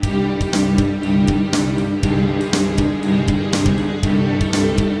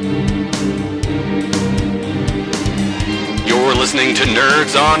listening to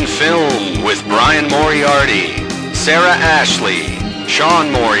Nerds on Film with Brian Moriarty, Sarah Ashley, Sean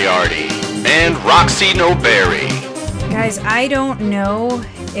Moriarty, and Roxy Noberry. Guys, I don't know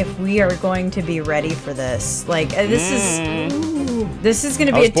if we are going to be ready for this. Like, this is going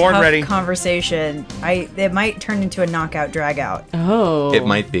to be a tough conversation. It might turn into a knockout drag-out. Oh. It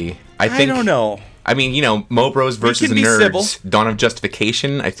might be. I don't know. I mean, you know, Mo Bros versus the Nerds. Civil. Dawn of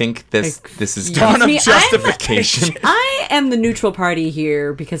Justification. I think this is Dawn of Justification. I am the neutral party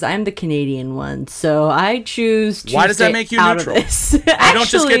here because I'm the Canadian one, so I choose to Why does that make you neutral? You don't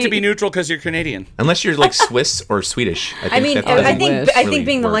just get to be neutral because you're Canadian. Unless you're like Swiss or Swedish. I think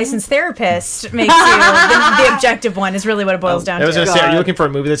being the licensed therapist makes you the objective one is really what it boils down to. I was going to say, are you looking for a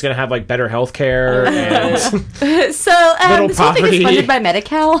movie that's going to have like better health care and this whole thing is funded by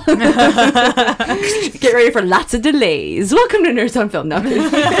Medi-Cal. Get ready for lots of delays. Welcome to Nerds on Film. No.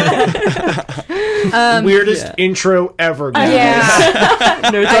 Weirdest intro ever.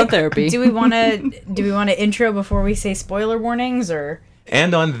 Nerds on Therapy. Do we want to intro before we say spoiler warnings or?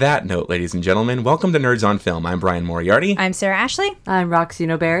 And on that note, ladies and gentlemen, welcome to Nerds on Film. I'm Brian Moriarty. I'm Sarah Ashley. I'm Roxy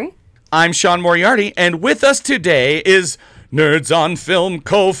Noberry. I'm Sean Moriarty, and with us today is Nerds on Film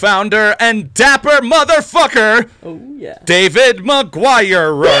co-founder and dapper motherfucker, David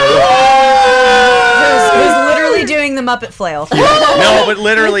McGuire. Who's literally doing the Muppet flail. No, but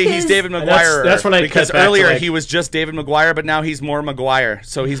literally he's David McGuire. That's when I because earlier he was just David McGuire, but now he's more McGuire,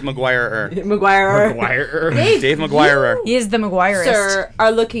 so he's McGuire. Dave McGuire. He is the McGuireist. Sir,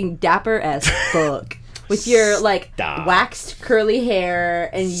 are looking dapper as fuck. With your, like, waxed curly hair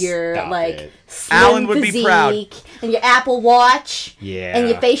and your, slim Alan would physique, be proud. And your Apple Watch. Yeah. And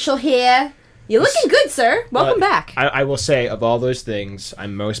your facial hair. You're looking good, sir. Welcome back. I will say, of all those things,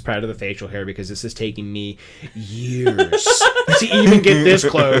 I'm most proud of the facial hair because this is taking me years to even get this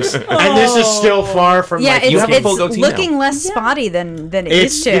close. And this is still far from it's looking less spotty than it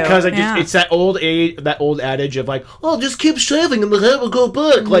used to. It's because it's that old adage of like, oh, just keep shaving and the hair will go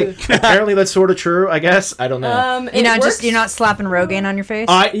back. Like, apparently that's sort of true, I guess. I don't know. You're not slapping Rogaine on your face?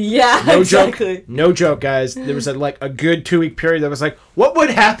 No joke. No joke, guys. There was a good 2-week period that was like, what would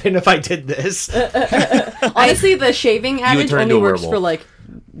happen if I did this? Honestly, the shaving adage only works for like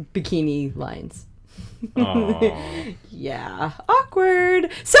bikini lines. Yeah,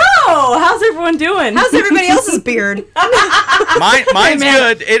 awkward. So, how's everyone doing? How's everybody else's beard? Mine's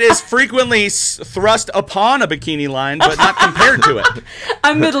good. It is frequently thrust upon a bikini line, but not compared to it.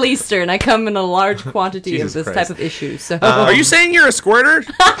 I'm Middle Eastern. I come in a large quantity of this type of issue. So, are you saying you're a squirter?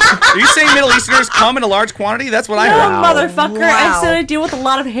 Are you saying Middle Easterners come in a large quantity? That's what I heard. Motherfucker! Wow. I said I deal with a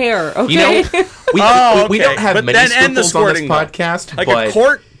lot of hair. Okay. You know, we don't have many scruples on this podcast, like but a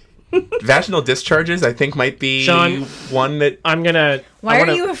court. Vaginal discharges, I think, might be Sean, one that Why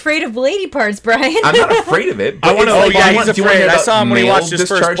are you afraid of lady parts, Brian? I'm not afraid of it. But he's afraid. I saw him when he watched his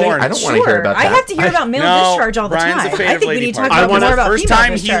first porn. I don't want to hear about that. I have to hear about male discharge all the time. Brian's afraid of lady parts. More about the first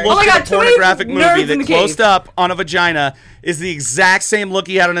time he looked at a pornographic movie that closed up on a vagina is the exact same look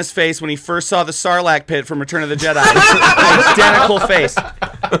he had on his face when he first saw the Sarlacc pit from Return of the Jedi. Identical face.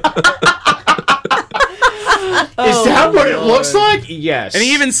 Is that what it looks like? Yes. And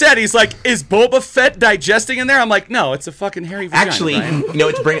he even said, he's like, is Boba Fett digesting in there? I'm like, no, it's a fucking hairy vagina. Actually,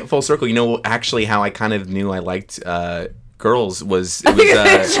 to bring it full circle, actually how I kind of knew I liked girls was I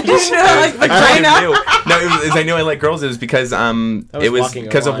knew I liked girls. It was because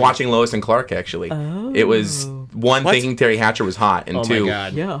of watching Lois and Clark. Actually, it was one, thinking Terry Hatcher was hot, and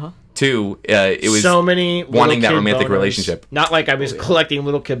two, it was so many wanting that romantic boners. Relationship. Not like I was collecting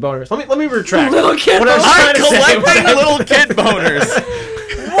little kid boners. Let me retract. Little kid boners. I'm collecting little kid boners.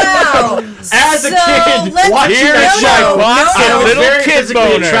 Wow. As a kid, watching that show, I was very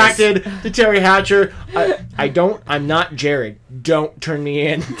physically attracted to Terry Hatcher. I'm not Jared. Don't turn me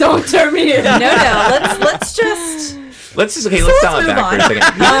in. Don't turn me in. No. Let's dial it back for a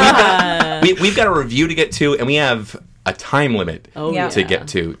second. We've got a review to get to, and we have a time limit to get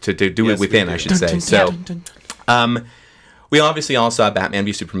to do it within, I should say. So, we obviously all saw Batman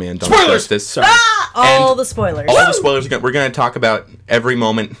v Superman: Dawn of Justice. Sorry. All the spoilers. All the spoilers. We're going to talk about every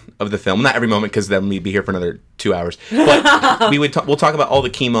moment of the film. Not every moment, because then we'd be here for another 2 hours. But we'll talk about all the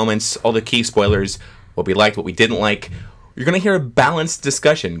key moments, all the key spoilers, what we liked, what we didn't like. You're going to hear a balanced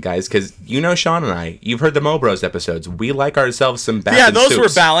discussion, guys, because Sean and I, you've heard the Mo Bros episodes. We like ourselves some Batman. Yeah, those soups. were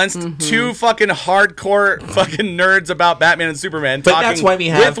balanced. Mm-hmm. Two fucking hardcore fucking nerds about Batman and Superman talking that's why we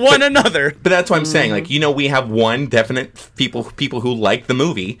have, with one another. But that's what I'm saying. We have one definite people who like the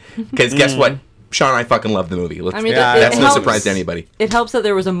movie, because guess what? Sean and I fucking love the movie. That's no surprise to anybody. It helps that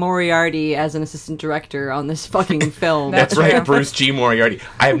there was a Moriarty as an assistant director on this fucking film. That's right, Bruce G. Moriarty.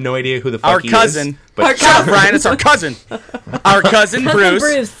 I have no idea who the fuck he is. Our cousin. Brian, it's our cousin. Our cousin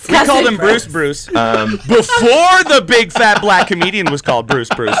Bruce. We called him Bruce. Before the big fat black comedian was called Bruce.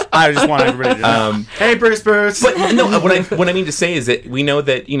 I just want everybody to know. Hey, Bruce. But no, what I mean to say is that we know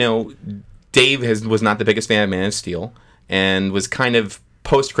that, Dave was not the biggest fan of Man of Steel and was kind of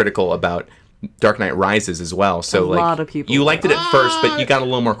post-critical about Dark Knight Rises as well. So a lot of people. You liked it at first, but you got a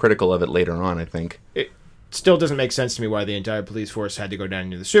little more critical of it later on, I think. It still doesn't make sense to me why the entire police force had to go down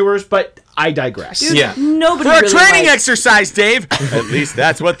into the sewers, but I digress. Dude, nobody for a training exercise, Dave. At least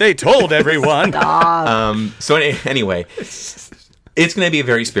that's what they told everyone. So anyway, it's going to be a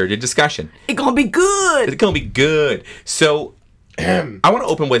very spirited discussion. It's going to be good. It's going to be good. So I want to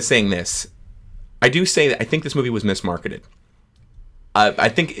open with saying this. I do say that I think this movie was mismarketed. I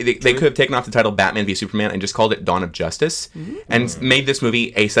think they could have taken off the title Batman v Superman and just called it Dawn of Justice and made this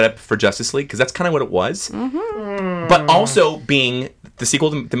movie a setup for Justice League, because that's kind of what it was. But also being the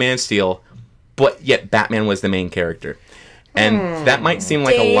sequel to Man of Steel, but yet Batman was the main character. And that might seem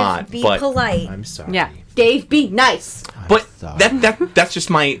like Dave, a lot, be but polite. I'm sorry. Yeah, Dave, be nice. But that's just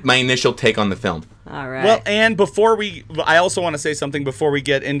my initial take on the film. All right. Well, and I also want to say something before we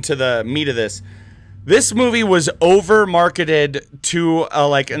get into the meat of this. This movie was over-marketed to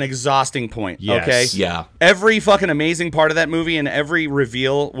an exhausting point, yes. Okay? Yeah. Every fucking amazing part of that movie and every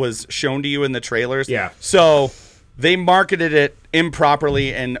reveal was shown to you in the trailers. Yeah. So they marketed it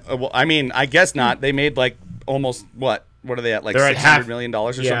improperly, and, I guess not. They made, almost, what are they at, $600 million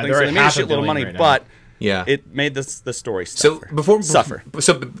or something? So they made a shitload of money, but it made the story suffer.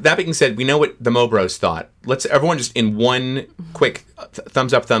 So that being said, we know what the Mobros thought. Let's everyone just in one quick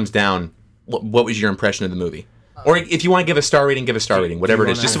thumbs up, thumbs down. What was your impression of the movie? Or if you want to give a star rating, give a star rating, whatever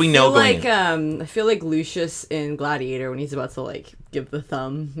it is, just so we know going in. I feel like Lucius in Gladiator when he's about to give the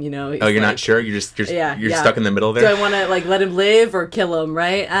thumb. Oh, you're not sure? You're stuck in the middle there. Do I want to let him live or kill him?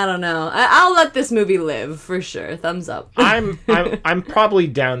 Right? I don't know. I'll let this movie live for sure. Thumbs up. I'm probably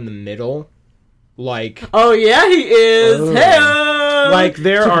down the middle. Oh yeah, he is. Hey.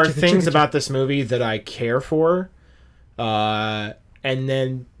 There are things about this movie that I care for. And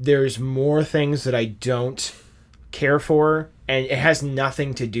then there's more things that I don't care for, and it has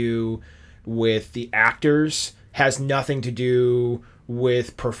nothing to do with the actors, has nothing to do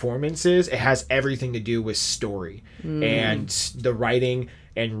with performances. It has everything to do with story and the writing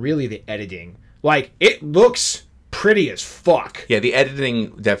and really the editing. It looks pretty as fuck. Yeah, the editing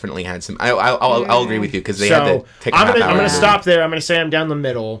definitely had some. I'll agree with you because they had to take. I'm gonna stop there. I'm gonna say I'm down the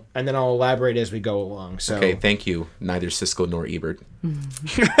middle, and then I'll elaborate as we go along. So okay, thank you. Neither Siskel nor Ebert.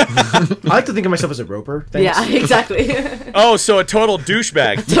 I like to think of myself as a roper. Thanks. Yeah, exactly. Oh, so a total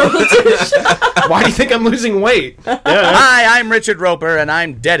douchebag. Why do you think I'm losing weight? Yeah. Hi, I'm Richard Roper, and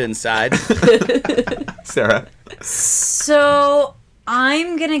I'm dead inside. Sarah. So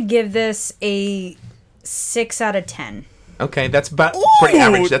I'm gonna give this a 6 out of 10. Okay, that's about pretty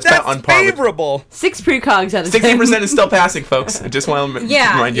average. That's about on par. Favorable. 6 precogs out of 10. 16% is still passing, folks. I just want to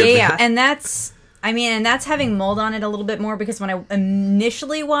remind you. Yeah, and that's having mold on it a little bit more, because when I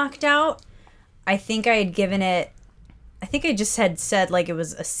initially walked out, I think I had given it. I think I just had said it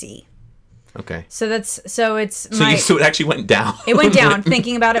was a C. Okay. So it actually went down. It went down.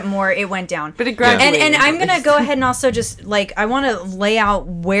 Thinking about it more, it went down. But it graduated. And I'm gonna go ahead and also just I want to lay out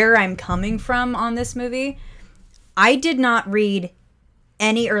where I'm coming from on this movie. I did not read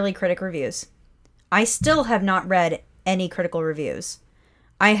any early critic reviews. I still have not read any critical reviews.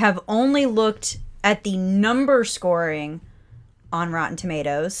 I have only looked at the number scoring on Rotten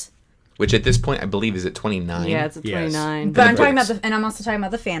Tomatoes. Which at this point I believe is at 29. Yeah, it's at 29. Yes. But I'm talking about I'm also talking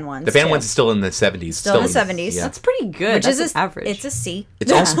about the fan ones. The fan ones is still in the 70s. Still in the 70s. Yeah. That's pretty good. That's average. It's a C.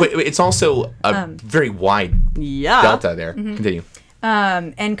 It's also a very wide delta there. Mm-hmm. Continue.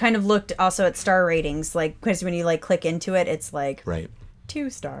 And kind of looked also at star ratings, because when you click into it, it's right. 2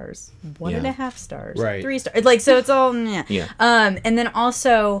 stars, 1.5 stars, right. 3 stars. So it's all yeah. And then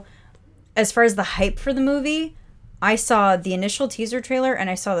also, as far as the hype for the movie, I saw the initial teaser trailer and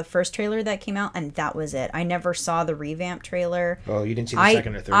I saw the first trailer that came out, and that was it. I never saw the revamp trailer. Oh, you didn't see the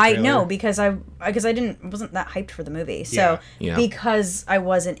second or third trailer? I know, because I wasn't that hyped for the movie. So because I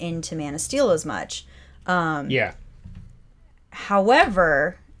wasn't into Man of Steel as much. Yeah.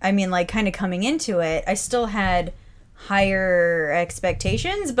 However, kind of coming into it, I still had higher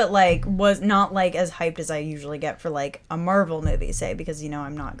expectations, but was not as hyped as I usually get for a Marvel movie, say, because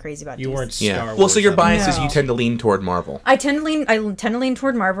I'm not crazy about you weren't Star Wars. Well, so your bias is you tend to lean toward Marvel. I tend to lean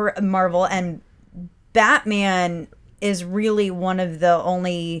toward Marvel, and Batman is really one of the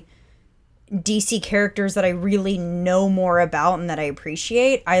only DC characters that I really know more about and that I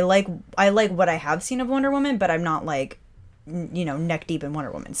appreciate. I like what I have seen of Wonder Woman, but I'm not like, neck deep in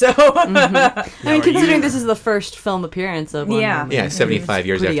Wonder Woman. So I mean, considering this is the first film appearance of Wonder Woman. Yeah, 75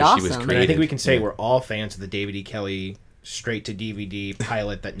 years after she was created. And I think we can say we're all fans of the David E. Kelly straight to DVD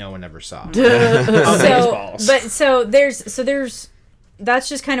pilot that no one ever saw. So there's that's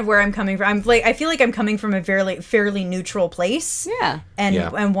just kind of where I'm coming from. I feel like I'm coming from a fairly neutral place. Yeah.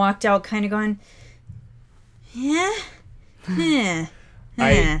 And walked out kind of going, I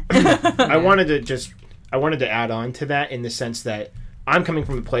wanted to add on to that in the sense that I'm coming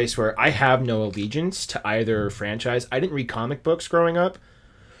from a place where I have no allegiance to either franchise. I didn't read comic books growing up.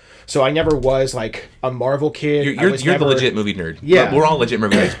 So I never was like a Marvel kid. You're the legit movie nerd. Yeah, we're all legit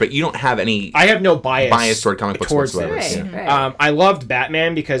movie nerds, but you don't have any. I have no bias toward comic books whatsoever. Right. I loved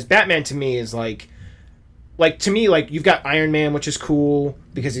Batman because Batman to me is like to me, you've got Iron Man, which is cool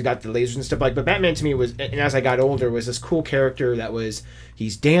because he's got the lasers and stuff. But Batman to me was, and as I got older, was this cool character that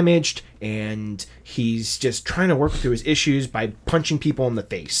he's damaged and he's just trying to work through his issues by punching people in the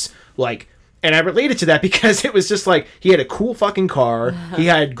face, And I related to that because it was just he had a cool fucking car, he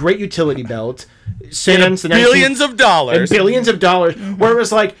had great utility belt, billions of dollars, where it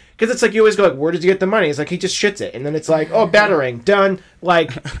was because it's you always go where did you get the money? It's he just shits it, and then it's oh, battering done.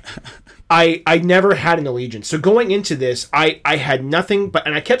 I never had an allegiance, so going into this, I had nothing but,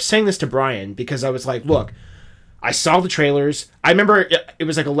 and I kept saying this to Brian because I was look, I saw the trailers. I remember it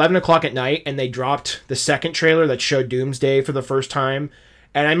was 11 o'clock at night, and they dropped the second trailer that showed Doomsday for the first time.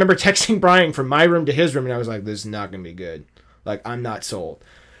 And I remember texting Brian from my room to his room, and I was like, this is not going to be good. I'm not sold.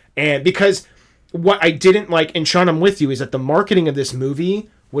 And because what I didn't like, and Sean, I'm with you, is that the marketing of this movie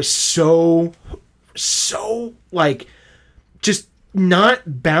was so just not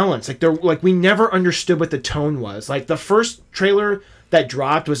balanced. We never understood what the tone was. The first trailer that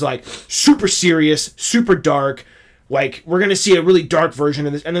dropped was super serious, super dark. We're going to see a really dark version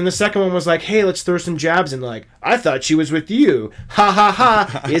of this. And then the second one was hey, let's throw some jabs in. I thought she was with you. Ha ha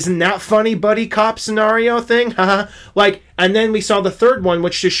ha. Isn't that funny, buddy cop scenario thing? Ha ha. And then we saw the third one,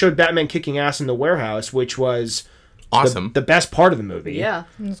 which just showed Batman kicking ass in the warehouse, which was awesome. The best part of the movie. Yeah,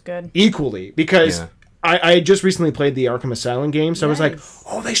 it was good. Equally. Because I had just recently played the Arkham Asylum game, so nice. I was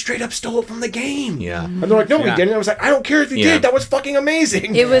oh, they straight up stole it from the game. Yeah. And they're no, we didn't. I was I don't care if you did. That was fucking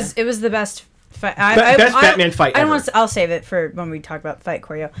amazing. It was the best best Batman fight ever. I'll save it for when we talk about fight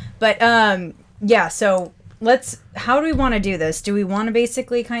choreo. But so how do we want to do this? Do we want to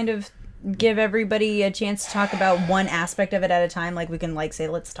basically kind of give everybody a chance to talk about one aspect of it at a time? We can say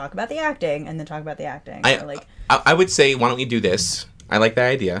let's talk about the acting and then talk about the acting. I would say why don't we do this? I like that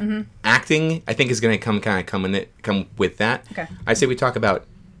idea. Mm-hmm. Acting, I think, is going to come with that. Okay. I say we talk about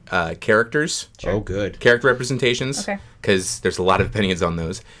characters. Sure. Oh, good. Character representations. Okay. Because there's a lot of opinions on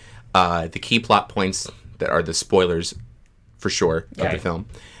those. The key plot points that are the spoilers, for sure, of the film.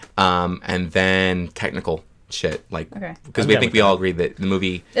 And then technical shit. Because we think we all agree that the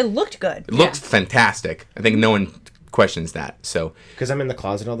movie... It looked good. It looked fantastic. I think no one questions that. So because I'm in the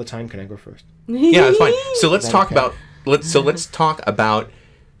closet all the time, can I go first? Yeah, that's fine. So let's talk about... Let's talk about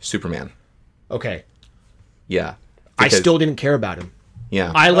Superman. Okay. Yeah. I still didn't care about him.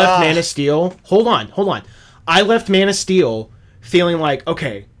 Yeah. I left Man of Steel... Hold on. I left Man of Steel feeling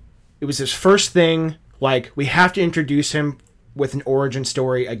okay... It was his first thing. We have to introduce him with an origin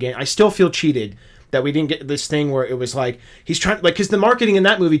story again. I still feel cheated that we didn't get this thing where it was he's trying, because the marketing in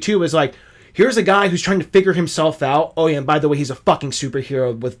that movie too was here's a guy who's trying to figure himself out. Oh yeah, and by the way, he's a fucking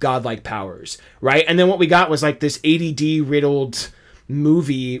superhero with godlike powers, right? And then what we got was this ADD riddled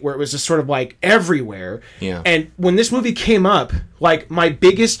movie where it was just sort of everywhere. Yeah. And when this movie came up, my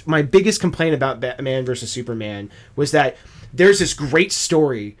biggest complaint about Batman versus Superman was that there's this great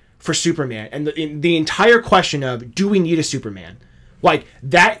story for Superman, and the entire question of, do we need a Superman?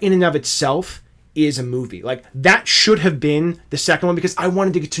 That in and of itself is a movie. That should have been the second one because I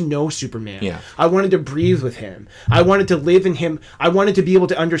wanted to get to know Superman. Yeah. I wanted to breathe with him. I wanted to live in him. I wanted to be able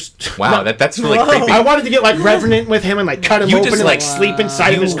to understand. Wow, that's really creepy. I wanted to get revenant with him and cut him open and sleep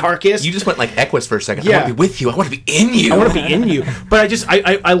inside of his carcass. You just went Equus for a second. Yeah. I want to be with you. I want to be in you. I want to be in you. But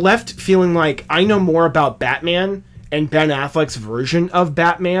I left feeling I know more about Batman and Ben Affleck's version of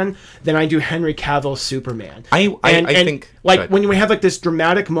Batman than I do Henry Cavill's Superman. I think when we have this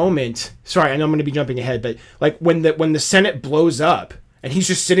dramatic moment. Sorry, I know I'm going to be jumping ahead, but when the Senate blows up and he's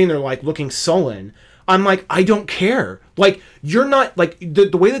just sitting there looking sullen, I'm I don't care. You're not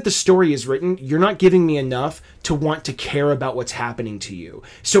the way that the story is written. You're not giving me enough to want to care about what's happening to you.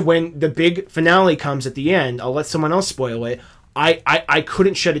 So when the big finale comes at the end, I'll let someone else spoil it. I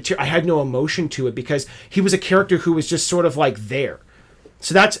couldn't shed a tear. I had no emotion to it because he was a character who was just sort of there.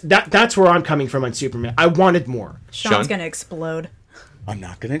 So that's where I'm coming from on Superman. I wanted more. Sean's gonna explode. I'm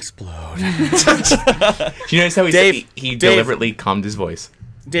not gonna explode. You notice how he deliberately calmed his voice.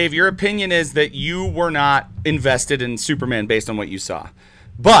 Dave, your opinion is that you were not invested in Superman based on what you saw.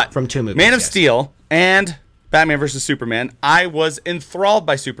 But from 2 movies, Man of Steel and Batman vs. Superman, I was enthralled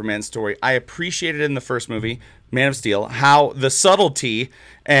by Superman's story. I appreciated in the first movie, Man of Steel, how the subtlety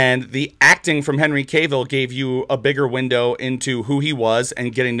and the acting from Henry Cavill gave you a bigger window into who he was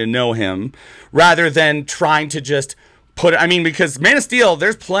and getting to know him, rather than trying to just because Man of Steel,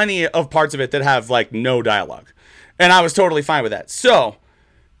 there's plenty of parts of it that have like no dialogue. And I was totally fine with that. So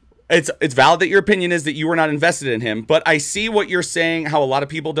it's valid that your opinion is that you were not invested in him, but I see what you're saying, how a lot of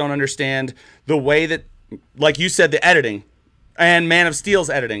people don't understand the way that, like you said, the editing and Man of Steel's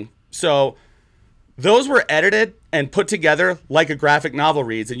editing. So those were edited and put together like a graphic novel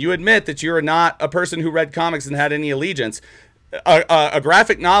reads. And you admit that you're not a person who read comics and had any allegiance. A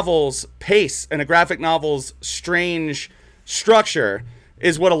graphic novel's pace and a graphic novel's strange structure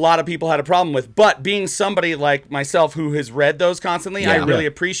is what a lot of people had a problem with. But being somebody like myself who has read those constantly, I really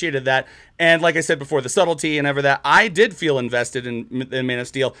appreciated that. And like I said before, the subtlety and that, I did feel invested in Man of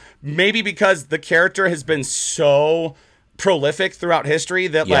Steel. Maybe because the character has been so prolific throughout history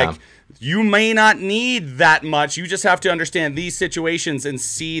that like you may not need that much. You just have to understand these situations and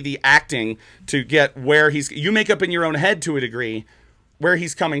see the acting to get where you make up in your own head to a degree where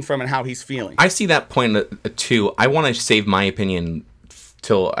he's coming from and how he's feeling. I see that point too. I want to save my opinion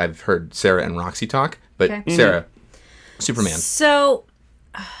till I've heard Sarah and Roxy talk. But Sarah, Superman. So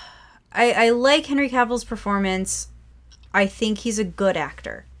I like Henry Cavill's performance. I think he's a good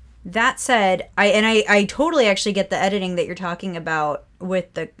actor. That said, I totally actually get the editing that you're talking about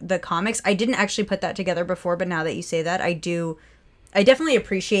with the comics. I didn't actually put that together before, but now that you say that, I definitely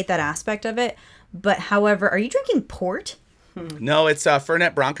appreciate that aspect of it. But however, are you drinking port? No, it's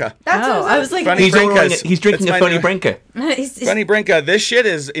Fernet Branca. That's I was like, he's drinking a Funny Branca. Funny Branca. This shit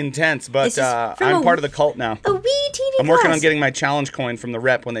is intense, but I'm part of the cult now. A wee teeny I'm working on getting my challenge coin from the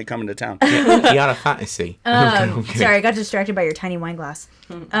rep when they come into town. Yada fantasy. Sorry, I got distracted by your tiny wine glass.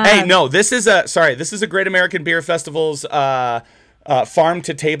 Hey, no, this is a Great American Beer Festival's farm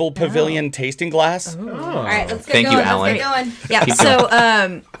to table pavilion tasting glass. All right, let's get Thank going. You, Alan. Let's get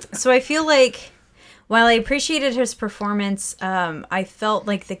going. Yeah. So I feel like, while I appreciated his performance, I felt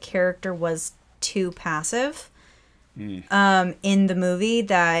like the character was too passive in the movie.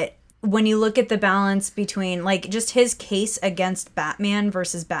 That when you look at the balance between like just his case against Batman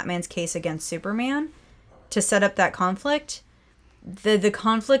versus Batman's case against Superman to set up that conflict, the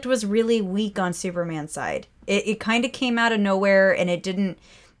conflict was really weak on Superman's side. It kind of came out of nowhere, and it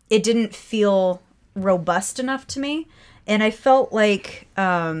didn't feel robust enough to me. And I felt like,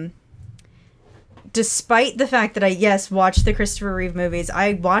 despite the fact that I watched the Christopher Reeve movies,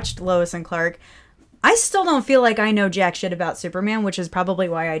 I watched Lois and Clark, I still don't feel like I know jack shit about Superman, which is probably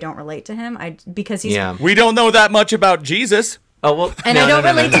why I don't relate to him. Because he's we don't know that much about Jesus. Oh well, and I don't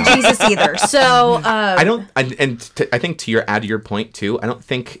relate to Jesus either. So I don't. I think to add to your point too. I don't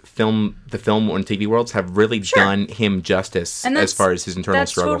think the film and TV worlds have really done him justice as far as his internal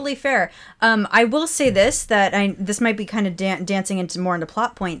struggle. That's totally fair. I will say this this might be kind of dancing into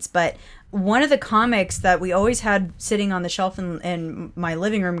plot points, but one of the comics that we always had sitting on the shelf in my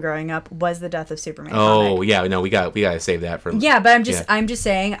living room growing up was the Death of Superman. Oh comic. Yeah, no, we got to save that for. Yeah, but I'm just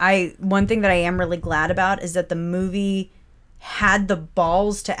saying. One thing that I am really glad about is that the movie had the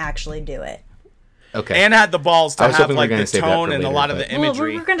balls to actually do it. Okay. And had the balls to have like the tone and a lot of the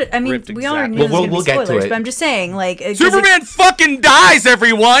imagery. Well, we already knew we'll get to it. But I'm just saying, like, Superman fucking dies,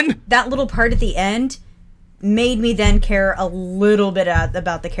 everyone. That little part at the end made me then care a little bit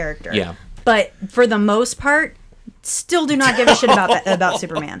about the character. Yeah. But for the most part, still do not give a shit about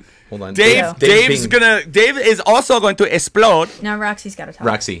Superman. Hold on. Dave is also going to explode. Now Roxy's got to talk.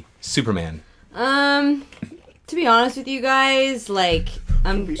 Roxy, Superman. To be honest with you guys, like,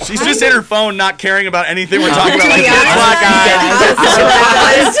 she's just in her phone, not caring about anything we're talking about. Like,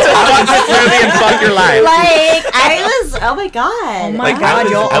 and fuck your life. Like, I was, oh my god. Oh my god,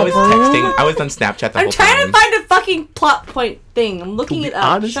 I was texting. I was on Snapchat the whole time. I'm trying to find a fucking plot point thing. I'm looking it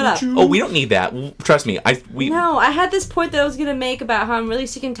up. Shut up. Oh, we don't need that. Trust me. No, I had this point that I was gonna make about how I'm really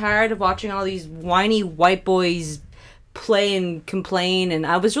sick and tired of watching all these whiny white boys play and complain, and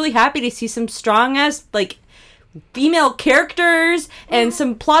I was really happy to see some strong ass, like, female characters and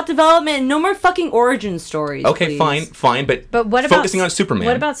some plot development and no more fucking origin stories. Okay, please. fine, but what about focusing on Superman?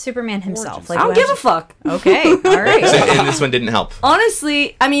 What about Superman himself? Like, I don't give a fuck. Okay, all right. And this one didn't help.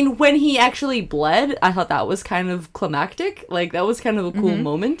 Honestly, I mean, when he actually bled, I thought that was kind of climactic. Like, that was kind of a cool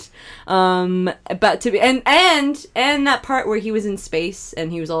moment. But to be and that part where he was in space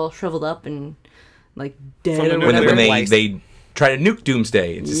and he was all shriveled up and like dead or whatever. When they try to nuke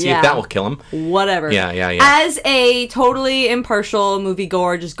Doomsday to see if that will kill him. Whatever. Yeah. As a totally impartial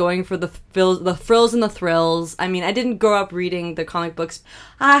moviegoer, just going for the frills and the thrills. I mean, I didn't grow up reading the comic books.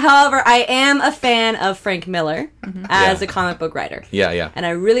 However, I am a fan of Frank Miller as a comic book writer. Yeah. And I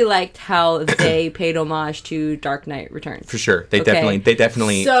really liked how they paid homage to Dark Knight Returns. For sure. They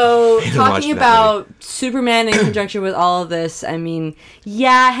definitely. So, talking about Superman in conjunction with all of this, I mean,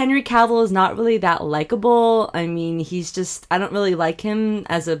 Henry Cavill is not really that likable. I mean, he's just, I don't really like him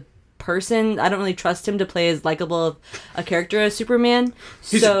as a person. I don't really trust him to play as likable a character as Superman.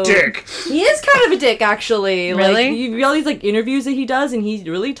 He's a dick. He is kind of a dick, actually. Really? Like, you read all these like interviews that he does, and he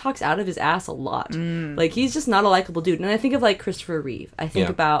really talks out of his ass a lot. Like, he's just not a likable dude. And I think of like Christopher Reeve. I think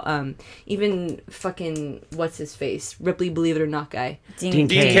about even fucking what's his face, Ripley, Believe It or Not guy. Dean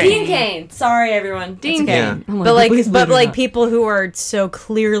Cain. Sorry, everyone. Dean Cain. Oh, but like people who are so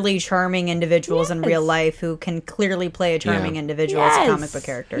clearly charming individuals in real life who can clearly play a charming individual as a comic book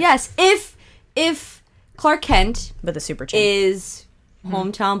character. Yes. If Clark Kent with a super chin is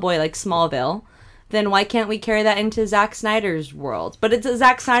hometown boy like Smallville, then why can't we carry that into Zack Snyder's world? But it's a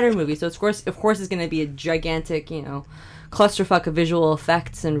Zack Snyder movie, so of course it's going to be a gigantic, clusterfuck of visual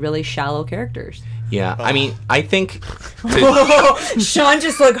effects and really shallow characters. Yeah, I mean, I think... Sean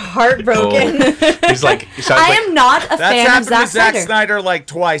just looked heartbroken. He's like... I am not a fan of Zack Snyder. That's happened with Zack Snyder like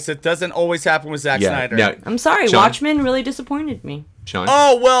twice. It doesn't always happen with Zack Snyder. No, I'm sorry, Sean? Watchmen really disappointed me. Sean?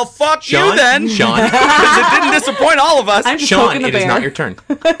 Oh, well, fuck Sean? you then. Sean? Because it didn't disappoint all of us. I'm just Sean, poking the it is bear. not your turn.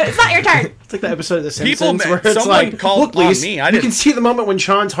 It's not your turn. It's like the episode of The People, Simpsons where it's someone like, called look, on Lise, me. you can see the moment when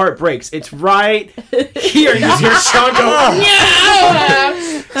Sean's heart breaks. It's right here. You hear Sean go,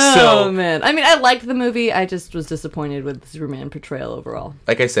 Oh, man. I mean, I liked the movie. I just was disappointed with the Superman portrayal overall.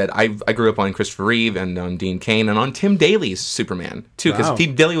 Like I said, I grew up on Christopher Reeve and on Dean Cain and on Tim Daly's Superman, too, because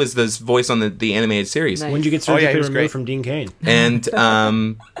Tim Daly was the voice on the animated series. Nice. When did you get surgically removed from Dean Cain? And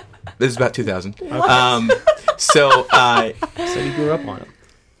this is about 2000. So you grew up on him.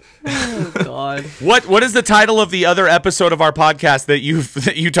 Oh, God. What is the title of the other episode of our podcast that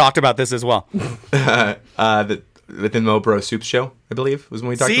you talked about this as well? The Mobro Soup Show, I believe, was when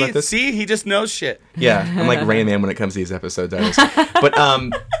we talked about this. See, he just knows shit. Yeah, I'm like Rain Man when it comes to these episode titles. But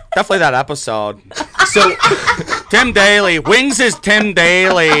definitely that episode. So Tim Daly, Wings is Tim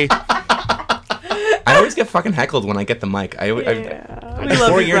Daly. I always get fucking heckled when I get the mic. We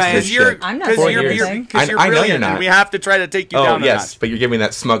love you, Brian. I'm not saying anything. Because you're I know brilliant, you're not. and we have to try to take you down a notch. But you're giving me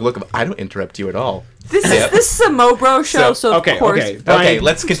that smug look of, I don't interrupt you at all. This is a Mobro show, so of course. Okay, Brian,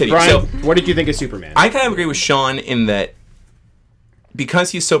 let's continue. Brian, So, what did you think of Superman? I kind of agree with Sean in that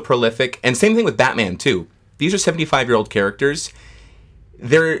because he's so prolific, and same thing with Batman too. These are 75-year-old characters.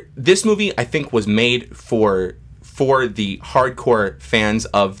 This movie, I think, was made for the hardcore fans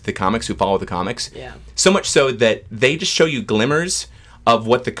of the comics who follow the comics. Yeah. So much so that they just show you glimmers of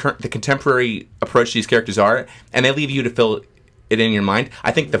what the contemporary approach to these characters are, and they leave you to fill it in your mind.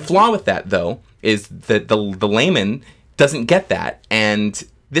 I think the flaw with that, though, is that the layman doesn't get that, and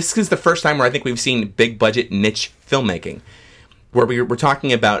this is the first time where I think we've seen big budget niche filmmaking, where we're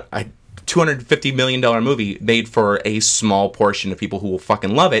talking about a $250 million movie made for a small portion of people who will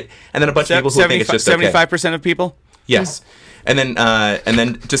fucking love it, and then a bunch of people who think it's just okay. 75% of people? Yes. And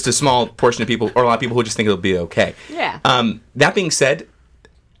then just a small portion of people, or a lot of people who just think it'll be okay. Yeah. That being said,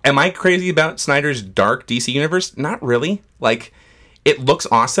 am I crazy about Snyder's dark DC universe? Not really. Like, it looks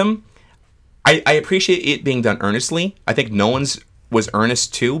awesome. I appreciate it being done earnestly. I think Nolan's was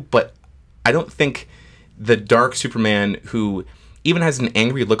earnest too, but I don't think the dark Superman who even has an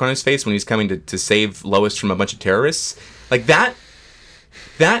angry look on his face when he's coming to save Lois from a bunch of terrorists, like that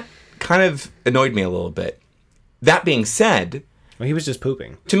kind of annoyed me a little bit. That being said... Well, he was just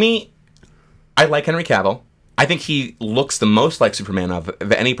pooping. To me, I like Henry Cavill. I think he looks the most like Superman of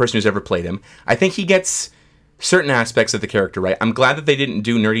any person who's ever played him. I think he gets certain aspects of the character right. I'm glad that they didn't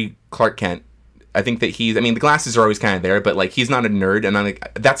do nerdy Clark Kent. I think that the glasses are always kind of there, but like he's not a nerd, and I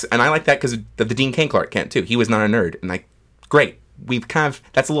like that because of the Dean Cain Clark Kent too. He was not a nerd, and like, great.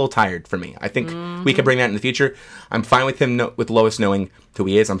 That's a little tired for me. I think we could bring that in the future. I'm fine with him with Lois knowing who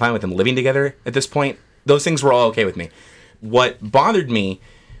he is. I'm fine with them living together at this point. Those things were all okay with me. What bothered me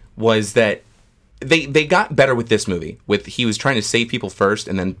was that they got better with this movie. He was trying to save people first,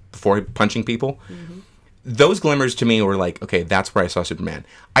 and then before punching people. Mm-hmm. those glimmers to me were like, okay, that's where I saw Superman.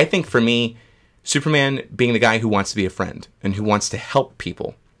 I think for me, Superman being the guy who wants to be a friend and who wants to help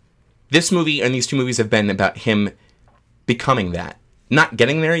people. This movie and these two movies have been about him becoming that. Not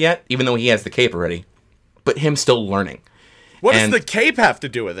getting there yet, even though he has the cape already, but him still learning. What does the cape have to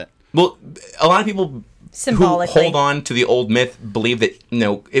do with it? Well, a lot of people who hold on to the old myth believe that,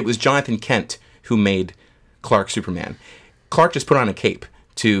 it was Jonathan Kent who made Clark Superman. Clark just put on a cape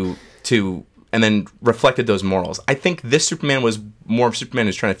to and then reflected those morals. I think this Superman was more of Superman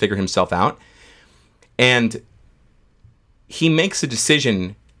who's trying to figure himself out. And he makes a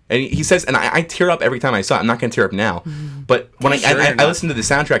decision, and he says, and I tear up every time I saw it. I'm not going to tear up now. But when I listen to the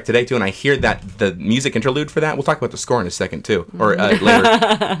soundtrack today, too, and I hear the music interlude for that, we'll talk about the score in a second, too, or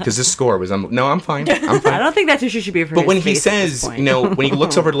later. Because this score was, no, I'm fine. I don't think that's what you should be afraid of. But when he says, when he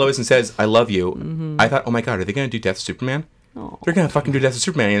looks over to Lois and says, I love you, I thought, oh my God, are they going to do Death of Superman? Oh. They're going to fucking do Death of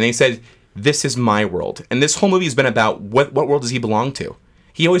Superman. And they said, this is my world. And this whole movie has been about what world does he belong to?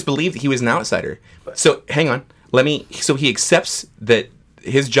 He always believed that he was an outsider. So, hang on. So he accepts that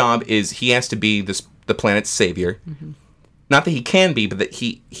his job is he has to be the planet's savior. Mm-hmm. Not that he can be, but that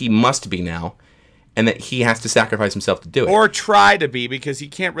he must be now. And that he has to sacrifice himself to do it. Or try to be, because he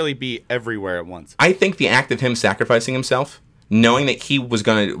can't really be everywhere at once. I think the act of him sacrificing himself, knowing that he was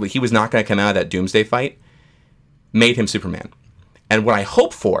not going to come out of that doomsday fight, made him Superman. And what I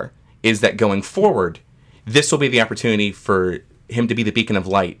hope for is that going forward, this will be the opportunity for him to be the beacon of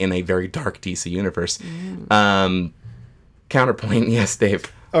light in a very dark DC universe. Counterpoint, yes,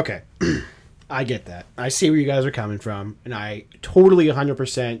 Dave. Okay. I get that. I see where you guys are coming from, and I totally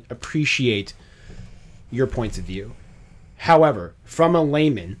 100% appreciate your points of view. However, from a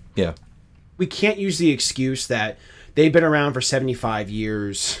layman, we can't use the excuse that they've been around for 75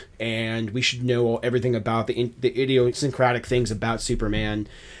 years and we should know everything about the idiosyncratic things about Superman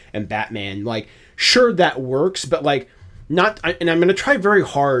and Batman. Like, sure, that works, but not. And I'm going to try very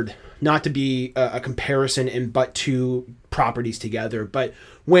hard not to be a comparison and but two properties together. But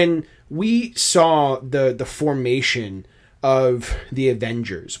when we saw the formation of the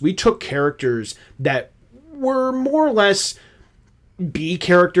Avengers, we took characters that were more or less B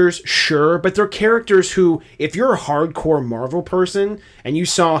characters, sure, but they're characters who, if you're a hardcore Marvel person and you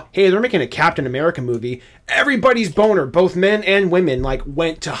saw, hey, they're making a Captain America movie, everybody's boner, both men and women,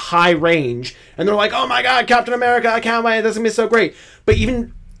 went to high range, and they're like, oh my God, Captain America, I can't wait, that's gonna be so great. But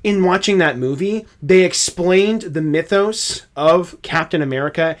even in watching that movie, they explained the mythos of Captain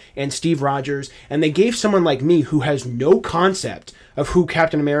America and Steve Rogers, and they gave someone like me who has no concept of who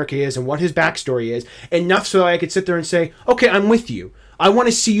Captain America is and what his backstory is, enough so that I could sit there and say, okay, I'm with you. I want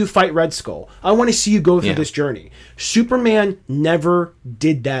to see you fight Red Skull. I want to see you go through this journey. Superman never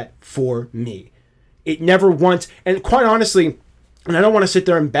did that for me. It never once, and quite honestly, and I don't want to sit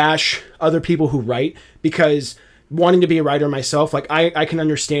there and bash other people who write, because wanting to be a writer myself, I can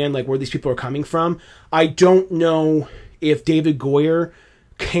understand where these people are coming from. I don't know if David Goyer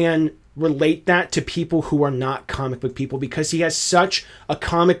can relate that to people who are not comic book people, because he has such a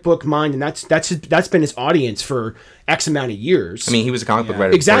comic book mind, and that's been his audience for X amount of years. I mean, he was a comic book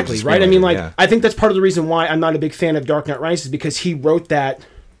writer. Exactly, right? I mean, I think that's part of the reason why I'm not a big fan of Dark Knight Rises, because he wrote that,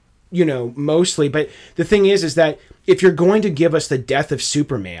 mostly. But the thing is that if you're going to give us the death of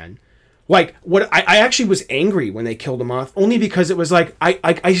Superman, what I actually was angry when they killed him off, only because it was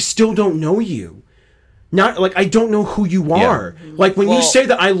I still don't know you. Not I don't know who you are. When you say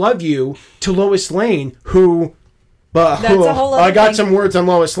that I love you to Lois Lane, who that's a whole other I got some words on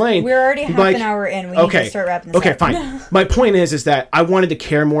Lois Lane. We're already half an hour in. We need to start wrapping this up. Okay, fine. My point is that I wanted to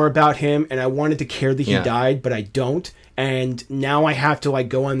care more about him, and I wanted to care that he died, but I don't. And now I have to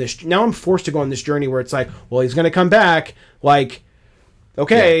go on this. Now I'm forced to go on this journey where it's well, he's gonna come back.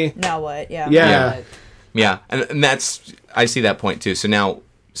 Okay. Now what? Yeah. And that's, I see that point too. So now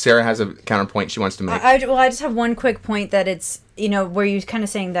Sarah has a counterpoint she wants to make. I just have one quick point that it's, where you're kind of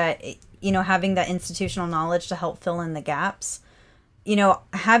saying that, having that institutional knowledge to help fill in the gaps.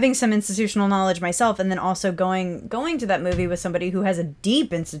 Having some institutional knowledge myself, and then also going to that movie with somebody who has a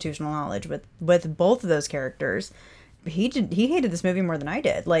deep institutional knowledge with both of those characters. He hated this movie more than I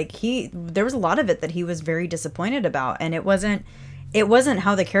did. There was a lot of it that he was very disappointed about, and it wasn't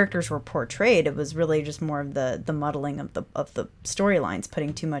how the characters were portrayed. It was really just more of the muddling of the storylines,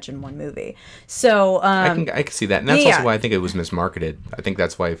 putting too much in one movie. So I can see that, and that's also why I think it was mismarketed. I think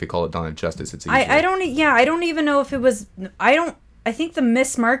that's why if you call it Dawn of Justice, it's easier. I don't even know if it was. I think the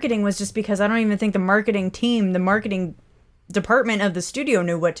mismarketing was just because I don't even think the marketing department of the studio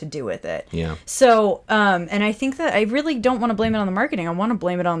knew what to do with it. Yeah. So and I think that I really don't want to blame it on the marketing. I want to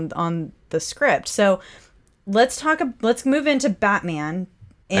blame it on the script. So let's move into Batman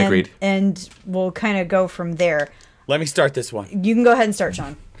Agreed. And we'll kind of go from there. Let me start this one. You can go ahead and start,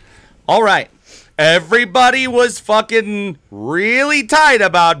 Sean. All right. Everybody was fucking really tight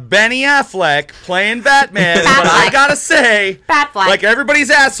about Benny Affleck playing Batman, but I gotta say, like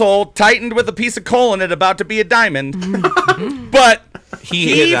everybody's asshole tightened with a piece of coal in it about to be a diamond, but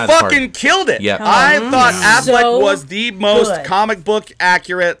he fucking killed it. Yep. I thought Affleck was the most comic book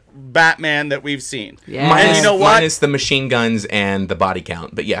accurate Batman that we've seen. Yeah. And you know what? Minus the machine guns and the body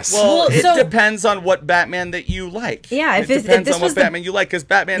count, but yes. Well, it depends on what Batman that you like. Yeah, it depends on what Batman you like, because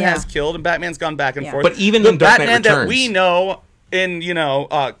Batman has killed and Batman's gone back and forth. But even the Dark Knight Batman Returns, that we know in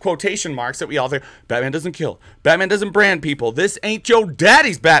quotation marks that we all think, Batman doesn't kill, Batman doesn't brand people. This ain't your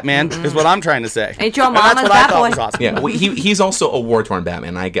daddy's Batman, is what I'm trying to say. Ain't your mama's Batboy. I thought was awesome. Yeah, well, he's also a war-torn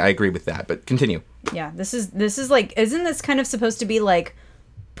Batman. I agree with that, but continue. Yeah, this is like, isn't this kind of supposed to be like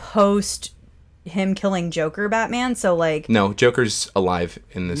post him killing Joker Batman? So like, no, Joker's alive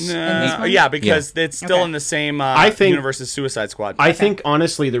in this. Yeah, because it's still in the same universe as Suicide Squad. I think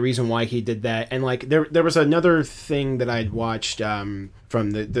honestly the reason why he did that, and like there was another thing that I'd watched from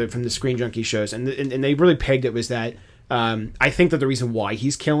the Screen Junkie shows, and they really pegged it was that I think that the reason why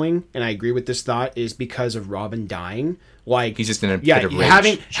he's killing, and I agree with this thought, is because of Robin dying. Like he's just in a bit of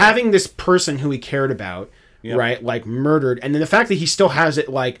rage. having this person who he cared about. Yep. Right, like murdered, and then the fact that he still has it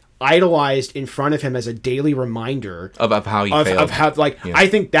like idolized in front of him as a daily reminder of how he failed. Of how, like, I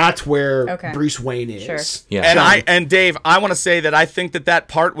think that's where Bruce Wayne is. Sure. Yeah, and Dave, I want to say that I think that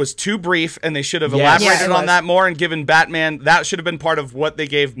part was too brief, and they should have elaborated on that more and given Batman. That should have been part of what they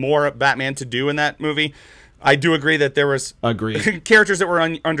gave more Batman to do in that movie. I do agree that there was characters that were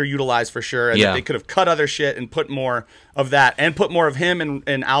underutilized for sure, and that they could have cut other shit and put more of that, and put more of him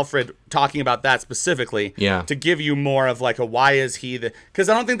and Alfred talking about that specifically, to give you more of like a why is he the... Because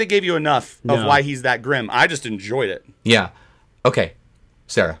I don't think they gave you enough of why he's that grim. I just enjoyed it. Yeah. Okay.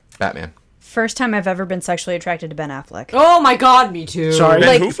 Sarah, Batman. First time I've ever been sexually attracted to Ben Affleck. Oh my god, me too. Sorry,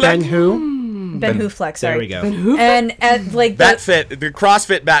 Ben who? Ben Hoofleck, sorry. There we go. Ben Hoofleck? And like the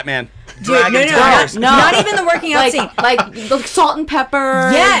CrossFit Batman. Dude, no, not even the working out scene. Like the salt and pepper.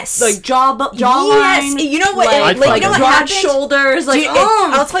 Yes. Like jawline. Yes. You know what? Like you know what broad happened? Shoulders. Like,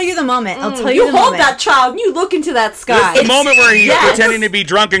 I'll tell you the moment. I'll tell you the hold moment. that child and you look into that sky. It's the moment where he's pretending to be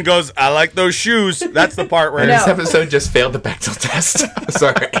drunk and goes, I like those shoes. That's the part where... This episode just failed the Bechdel test.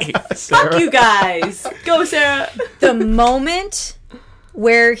 Sorry. Fuck you guys. Go, Sarah. The moment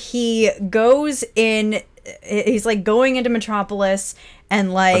where he goes in... He's like going into Metropolis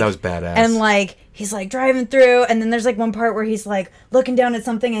and like... that was badass. And like... He's like driving through, and then there's like one part where he's like looking down at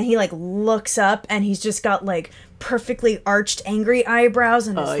something, and he like looks up, and he's just got like perfectly arched, angry eyebrows,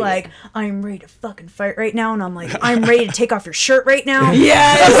 and it's like, I'm ready to fucking fight right now, and I'm like, I'm ready to take off your shirt right now.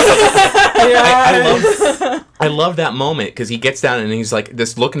 Yes. I love that moment because he gets down and he's like,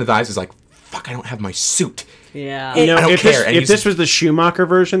 this look in his eyes is like, fuck, I don't have my suit. Yeah, you know, I don't care. If this was the Schumacher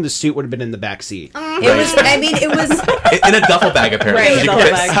version, the suit would have been in the back seat. It was. I mean, it was in a duffel bag apparently. Right, You could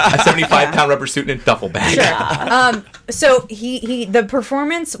fit a 75-pound rubber suit in a duffel bag. Sure. So the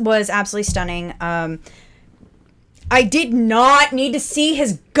performance was absolutely stunning. I did not need to see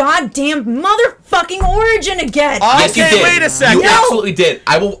his goddamn motherfucking origin again. Yes, you did. Wait a second. You absolutely did.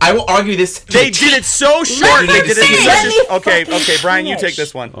 I will argue this. They did it so short. Okay, Brian, you take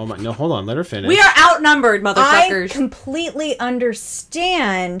this one. Oh my, no, hold on, let her finish. we are outnumbered, motherfuckers. I completely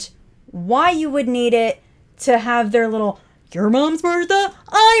understand why you would need it to have their little... Your mom's Martha,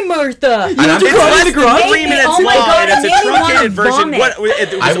 I'm Martha. It's less than 3 minutes long, and it's a truncated version.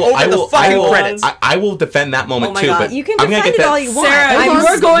 I will defend that moment too, but you can defend it all you want. Sarah,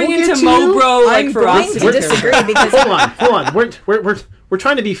 we're going into Mobro like ferocity. I'm going to disagree because hold on. We're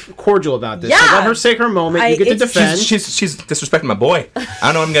trying to be cordial about this. So let her take her moment. You get to defend. She's disrespecting my boy.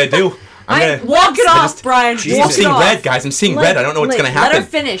 I don't know what I'm gonna do. Walk it off, Brian. I'm seeing red, guys. I'm seeing red. I don't know what's gonna happen. Let her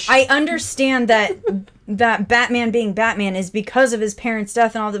finish. I understand that Batman being Batman is because of his parents'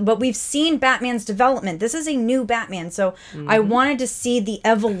 death and all that, but we've seen Batman's development. This is a new Batman, so I wanted to see the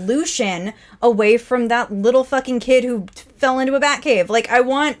evolution away from that little fucking kid who fell into a Batcave. Like, I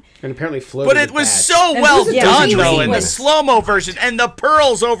want... And apparently floated. But it was so well done, though, in the slow-mo version, and the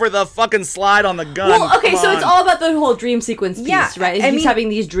pearls over the fucking slide on the gun. Well, okay, so it's all about the whole dream sequence piece, right? I He's having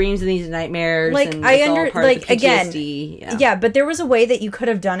these dreams and these nightmares, like, and it's all part of the again, PTSD. but there was a way that you could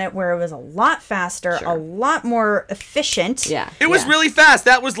have done it where it was a lot faster, a lot more efficient. Yeah. It was really fast.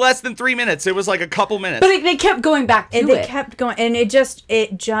 That was less than 3 minutes. It was like a couple minutes. But they kept going back to it. They kept going, and it just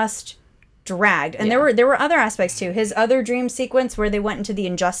dragged. And there were other aspects too. His other dream sequence where they went into the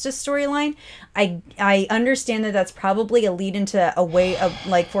Injustice storyline, I understand that that's probably a lead into a way of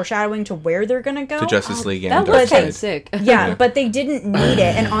like foreshadowing to where they're gonna go to Justice League. That was kind of sick. Yeah, but they didn't need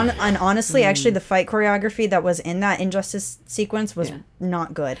it. And honestly, actually, the fight choreography that was in that Injustice sequence was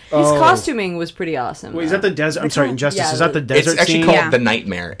not good. His costuming was pretty awesome. Wait, is that the desert? I'm sorry, Injustice. Is that the desert? It's actually scene? called the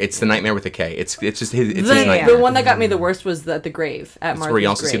Nightmare. It's the Nightmare with a K. It's just his. It's his the, the one that got me the worst was the grave at Martha's where you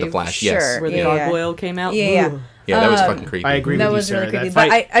also grave. see the Flash. Sure. Yes, where the gargoyle came out. Yeah, that was fucking creepy. I agree with that you, was Sarah. really creepy.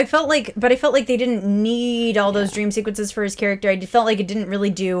 That But I felt like they didn't need all those dream sequences for his character. I felt like it didn't really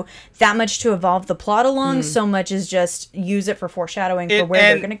do that much to evolve the plot along, so much as just use it for foreshadowing for where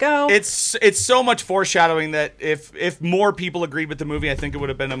they're going to go. It's so much foreshadowing that if more people agreed with the movie, I think it would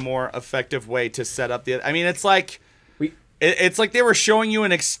have been a more effective way to set up the. I mean, it's like. It's like they were showing you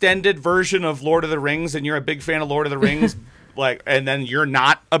an extended version of Lord of the Rings, and you're a big fan of Lord of the Rings, and then you're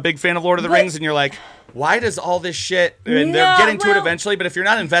not a big fan of Lord of the Rings, and you're like, why does all this shit? And they're getting to it eventually, but if you're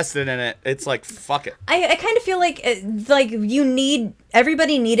not invested in it, it's like, fuck it. I kind of feel like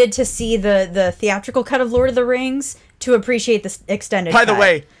everybody needed to see the theatrical cut of Lord of the Rings to appreciate the extended By the cut.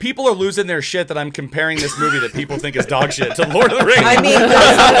 way, people are losing their shit that I'm comparing this movie that people think is dog shit to Lord of the Rings. I mean,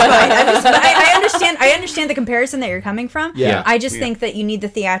 that's fine. I understand the comparison that you're coming from. Yeah. I just think that you need the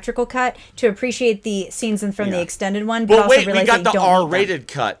theatrical cut to appreciate the scenes from the extended one, but Well, also wait, realize we got that the you don't need them. R-rated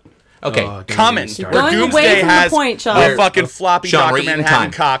cut. Okay, Coming. Going Where away Doomsday from the has point, Sean. a fucking floppy Sean, we're Dr. eating Manhattan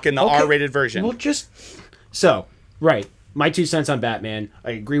time. cock in the R-rated version. Well, right. My 2 cents on Batman.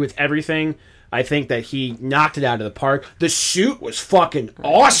 I agree with everything. I think that he knocked it out of the park. The suit was fucking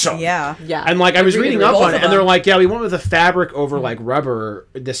awesome. Yeah. And like I was reading up on it, and they're them. like, yeah, we went with a fabric over like rubber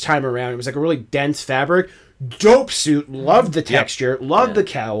this time around. It was like a really dense fabric. Dope suit. Loved the texture. Loved the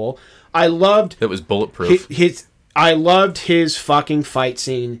cowl. I loved it was bulletproof. I loved his fucking fight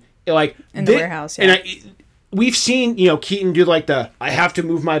scene. Like In the warehouse, yeah. And we've seen, Keaton do like I have to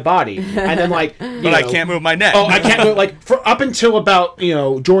move my body, and then like, but I can't move my neck. Oh, I can't move. Like for up until about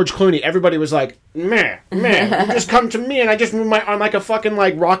George Clooney, everybody was like, meh, you just come to me, and I just move my arm like a fucking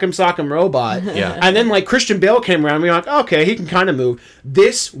like rock'em sock'em robot. Yeah. And then like Christian Bale came around, and we were like, okay, he can kind of move.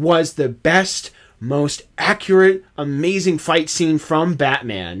 This was the best, most accurate, amazing fight scene from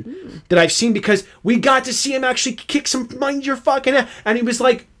Batman that I've seen, because we got to see him actually kick some mind your fucking ass, and he was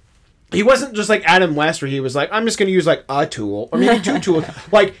like. He wasn't just like Adam West, where he was like, I'm just going to use like a tool, or maybe 2 tools.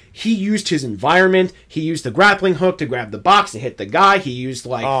 Like, he used his environment. He used the grappling hook to grab the box to hit the guy. He used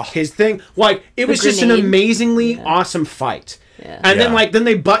like his thing. Like, it was just an amazingly awesome fight. Yeah. And then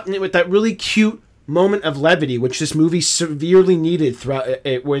they button it with that really cute moment of levity, which this movie severely needed throughout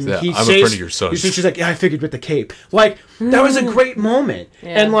it. When he I'm says, a friend of your son. She's like, yeah, I figured with the cape. Like, that was a great moment.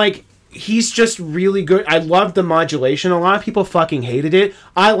 And like, he's just really good. I loved the modulation. A lot of people fucking hated it.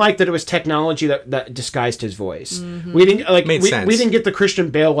 I liked that it was technology that disguised his voice. Mm-hmm. We didn't like we didn't get the Christian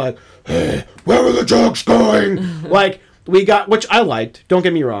Bale like, hey, where are the jokes going? Like we got, which I liked. Don't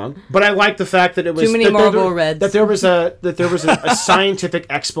get me wrong, but I liked the fact that it was too many Marlboro Reds. That there was a scientific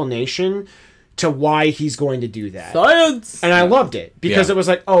explanation to why he's going to do that. Science. And I loved it because it was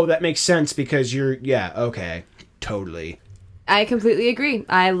like, oh, that makes sense because okay, totally. I completely agree.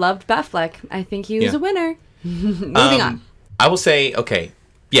 I loved Batfleck. I think he was a winner. Moving on. I will say, okay,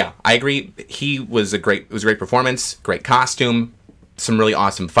 yeah, I agree. It was a great performance, great costume, some really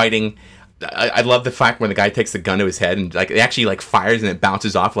awesome fighting. I love the fact when the guy takes the gun to his head and like it actually like fires and it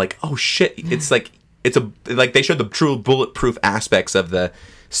bounces off. Like, oh shit! It's like they showed the true bulletproof aspects of the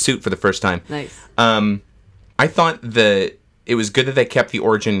suit for the first time. Nice. I thought that it was good that they kept the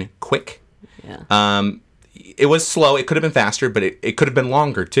origin quick. Yeah. It was slow. It could have been faster, but it could have been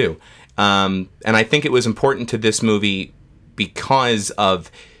longer too. And I think it was important to this movie because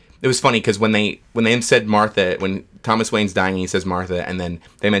of. It was funny because when they said Martha, when Thomas Wayne's dying, he says Martha, and then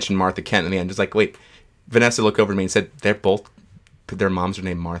they mentioned Martha Kent in the end. It's like, wait, Vanessa looked over to me and said their moms are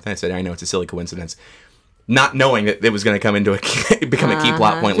named Martha. I said, I know, it's a silly coincidence. Not knowing that it was going to come into become a key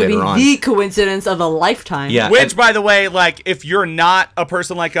plot point later on. The coincidence of a lifetime. Yeah, which, by the way, like if you're not a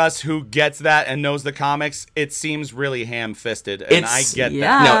person like us who gets that and knows the comics, it seems really ham-fisted, and I get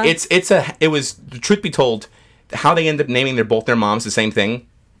that. No, it was. Truth be told, how they ended up naming both their moms the same thing.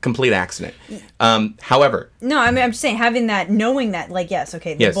 Complete accident. However, no, I mean I'm just saying having that, knowing that, like, yes,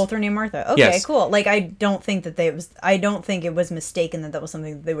 okay, they both are named Martha. Okay, cool. Like I don't think it was mistaken that was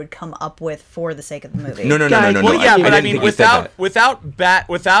something that they would come up with for the sake of the movie. No. Well, yeah, but I mean, without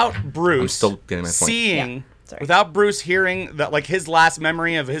Bruce, I'm still getting my point. Seeing, without Bruce hearing that, like his last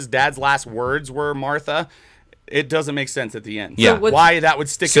memory of his dad's last words were Martha. it doesn't make sense at the end. Yeah. Why that would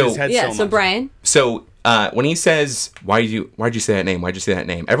stick in his head so much. So Brian. So when he says, why'd you say that name? Why'd you say that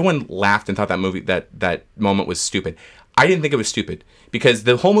name? Everyone laughed and thought that moment was stupid. I didn't think it was stupid because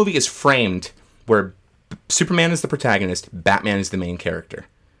the whole movie is framed where Superman is the protagonist, Batman is the main character.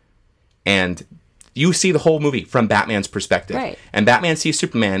 And you see the whole movie from Batman's perspective. Right. And Batman sees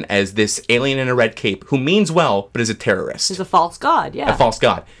Superman as this alien in a red cape who means well, but is a terrorist. He's a false god, yeah. A false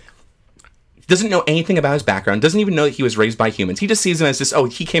god. Doesn't know anything about his background, doesn't even know that he was raised by humans. He just sees him as this,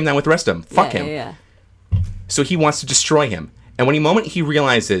 he came down with the rest of them. Fuck him. Yeah. So he wants to destroy him. And when he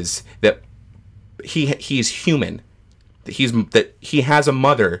realizes that he's human, that he has a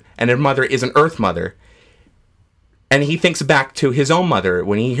mother, and her mother is an Earth mother, and he thinks back to his own mother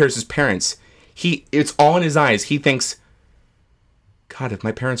when he hears his parents, it's all in his eyes. He thinks, God, if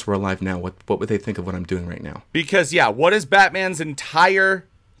my parents were alive now, what would they think of what I'm doing right now? Because, what is Batman's entire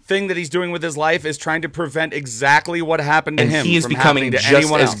thing that he's doing with his life is trying to prevent exactly what happened to him. And he is becoming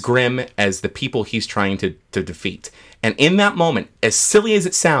just as grim as the people he's trying to defeat. And in that moment, as silly as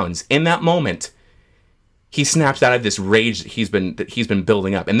it sounds, in that moment, he snaps out of this rage that he's been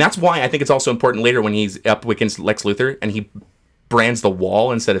building up. And that's why I think it's also important later when he's up against Lex Luthor and he brands the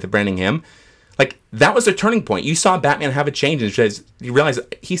wall instead of branding him. Like, that was a turning point. You saw Batman have a change and you realize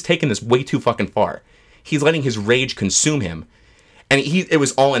he's taken this way too fucking far. He's letting his rage consume him. And it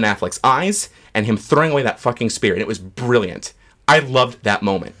was all in Affleck's eyes and him throwing away that fucking spear. And it was brilliant. I loved that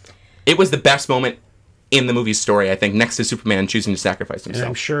moment. It was the best moment in the movie's story, I think, next to Superman choosing to sacrifice himself. And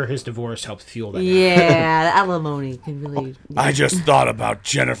I'm sure his divorce helped fuel that. Yeah, the alimony can really... I just thought about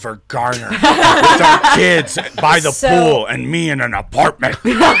Jennifer Garner with our kids by the pool and me in an apartment.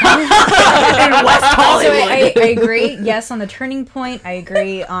 in West Hollywood. I agree, yes, on the turning point. I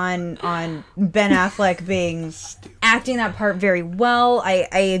agree on Ben Affleck acting that part very well.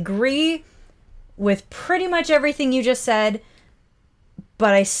 I agree with pretty much everything you just said.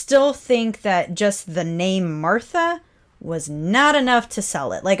 But I still think that just the name Martha was not enough to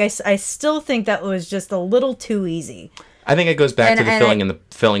sell it. Like, I still think that was just a little too easy. I think it goes back to the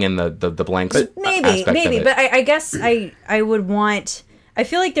filling in the blanks. Maybe. But I guess I would want... I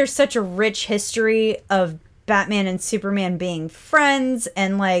feel like there's such a rich history of Batman and Superman being friends.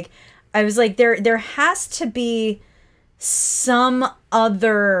 And, like, I was like, there has to be some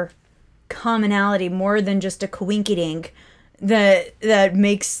other commonality more than just a coinkydink that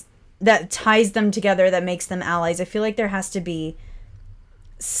ties them together, that makes them allies. I feel like there has to be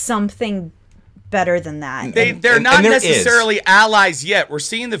something better than that. They're not necessarily allies yet. We're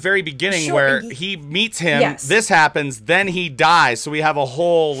seeing the very beginning where he meets him, this happens, then he dies, so we have a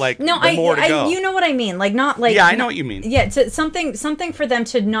whole, more to go. You know what I mean. Like, not like... Yeah, I know what you mean. Yeah, something for them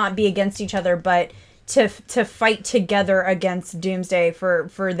to not be against each other, but to fight together against Doomsday,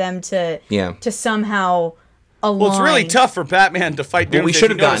 for them to somehow... Well, it's really tough for Batman to fight Doomsday. We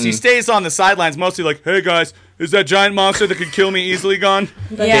should have gotten... He stays on the sidelines, mostly like, "Hey guys, is that giant monster that could kill me easily gone?"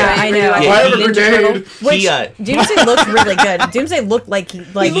 Yeah, I know. Doomsday looked really good. Doomsday looked like he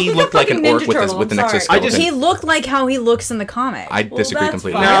looked like an orc with an exoskeleton. He looked like how he looks in the comic. I disagree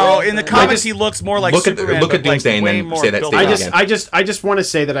completely. No, in the comics he looks more like Superman. Look at Doomsday and then say that statement again. I just want to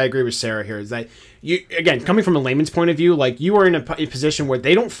say that I agree with Sarah here. Is that you, again, coming from a layman's point of view, like, you are in a position where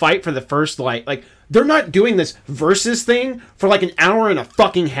they don't fight for the first like they're not doing this versus thing for like an hour and a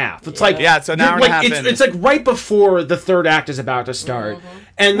fucking half. It's it's an hour and a half. It's like right before the third act is about to start. Mm-hmm.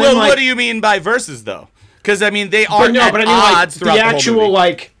 And then, what do you mean by versus though? Because I mean they are odds throughout the actual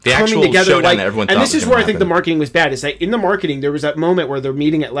coming together. Showdown that everyone and this is where I think the marketing was bad. Is that in the marketing there was that moment where they're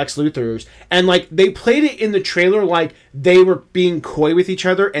meeting at Lex Luthor's and they played it in the trailer like they were being coy with each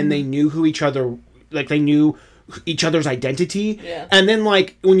other and they knew who each other they knew each other's identity. Yeah. And then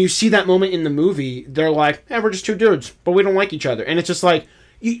when you see that moment in the movie, they're like, we're just two dudes, but we don't like each other. And it's just like,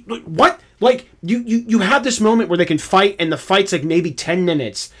 what? Like, you have this moment where they can fight, and the fight's maybe 10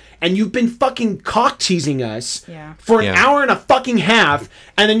 minutes, and you've been fucking cock-teasing us for an hour and a fucking half,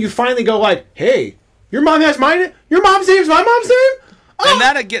 and then you finally go hey, your mom has your mom's name's my mom's name? And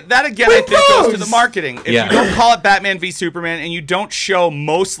that again, I think goes to the marketing. If you don't call it Batman v Superman and you don't show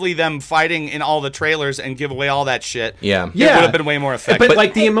mostly them fighting in all the trailers and give away all that shit, it would have been way more effective.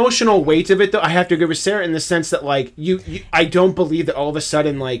 But the emotional weight of it, though, I have to agree with Sarah in the sense that I don't believe that all of a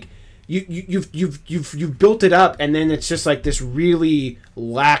sudden you've built it up and then it's just this really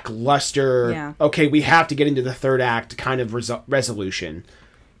lackluster. Yeah. Okay, we have to get into the third act kind of resolution.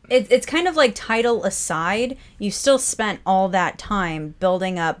 It's kind of like title aside, you still spent all that time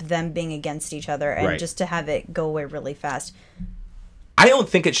building up them being against each other and just to have it go away really fast. I don't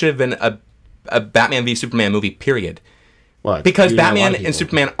think it should have been a Batman v Superman movie, period. Well, because Batman and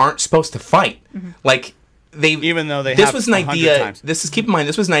Superman aren't supposed to fight. Mm-hmm. Like, even though they this have was an 100 idea. times. Keep in mind,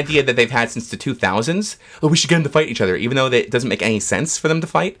 this was an idea that they've had since the 2000s. Oh, we should get them to fight each other, even though it doesn't make any sense for them to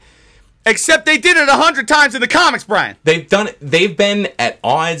fight. Except they did it 100 times in the comics, Brian. They've done it. They've been at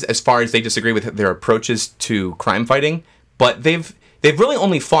odds as far as they disagree with their approaches to crime fighting, but they've really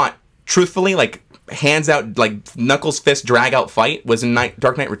only fought truthfully, like hands out, like knuckles fist drag out fight was in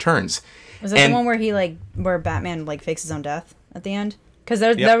Dark Knight Returns. Was that the one where Batman fakes his own death at the end? Because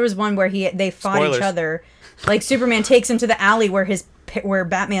there was one where they fought Spoilers. each other. Like Superman takes him to the alley where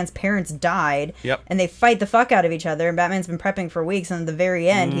Batman's parents died. Yep. And they fight the fuck out of each other. And Batman's been prepping for weeks. And at the very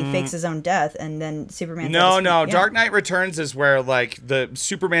end, he fakes his own death. And then Superman. No. Dark Knight Returns is where the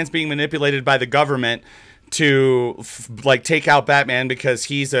Superman's being manipulated by the government to take out Batman because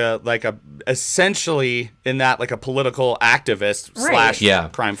he's essentially in that a political activist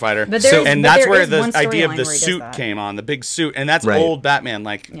 / crime fighter. But that's where the idea of the suit came on, the big suit, and that's old Batman.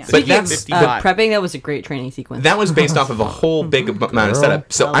 Speaking of prepping, that was a great training sequence. That was based off of a whole big amount of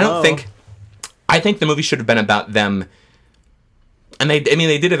setup. So I think the movie should have been about them. And they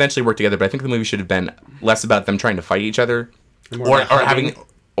did eventually work together, but I think the movie should have been less about them trying to fight each other, or having.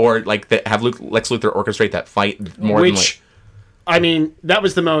 Or have Lex Luthor orchestrate that fight more than I mean, that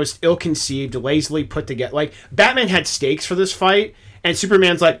was the most ill-conceived, lazily put together. Batman had stakes for this fight, and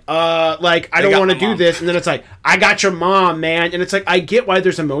Superman's I don't want to do this, and then it's I got your mom, man, and it's I get why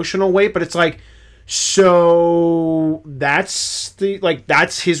there's emotional weight, but it's so that's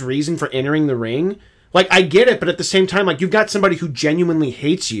that's his reason for entering the ring. I get it, but at the same time, you've got somebody who genuinely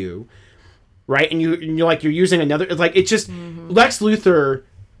hates you, right? And you're using another. It's just Lex Luthor.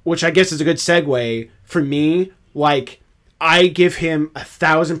 Which I guess is a good segue for me. I give him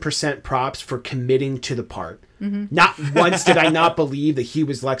 1,000% props for committing to the part. Mm-hmm. Not once did I not believe that he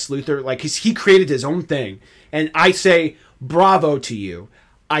was Lex Luthor. He created his own thing. And I say, bravo to you.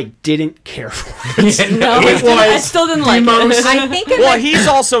 I didn't care for it. No, I still didn't like it. I think he's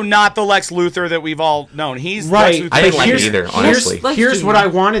also not the Lex Luthor that we've all known. He's right. Lex Luthor. I didn't like it either, honestly. Here's what I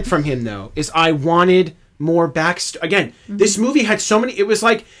wanted from him, though, is I wanted more backstory. Again, this movie had so many. It was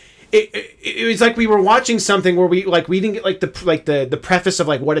it was like we were watching something where we didn't get the preface of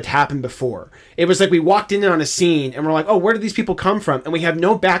what had happened before. It was we walked in on a scene and we're oh, where did these people come from? And we have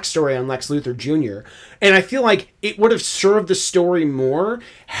no backstory on Lex Luthor Jr. And I feel it would have served the story more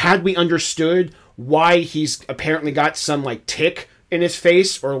had we understood why he's apparently got some tick in his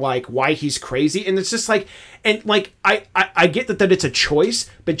face, or why he's crazy. And it's just I get that it's a choice,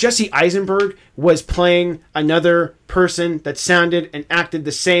 but Jesse Eisenberg was playing another person that sounded and acted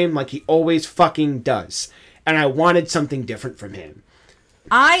the same he always fucking does. And I wanted something different from him.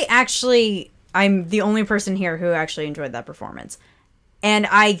 I'm the only person here who actually enjoyed that performance. And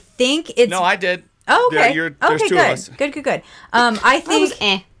I think it's... No, I did. Oh, okay. There's two of us. Good. I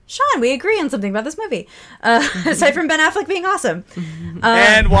think... Sean, we agree on something about this movie. Aside from Ben Affleck being awesome.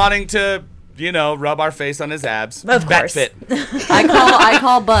 And wanting to, rub our face on his abs. Of course. Fit. I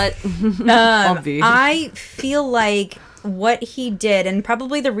call butt. I feel what he did, and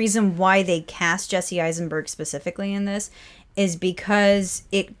probably the reason why they cast Jesse Eisenberg specifically in this, is because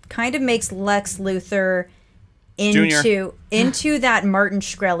it kind of makes Lex Luthor into that Martin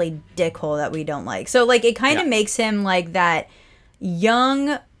Shkreli dickhole that we don't like. So it kind of makes him that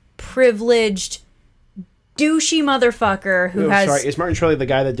young, privileged, douchey motherfucker who has... Sorry, is Martin Shkreli the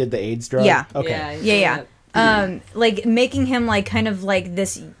guy that did the AIDS drug? Yeah. Okay. Yeah. Making him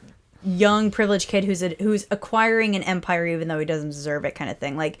this young, privileged kid who's acquiring an empire even though he doesn't deserve it, kind of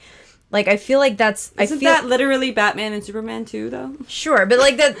thing. I feel that's... Isn't that literally Batman and Superman too, though? Sure,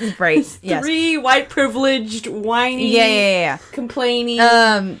 but that's... Right, yes. 3 white, privileged, whiny... Yeah. Complaining...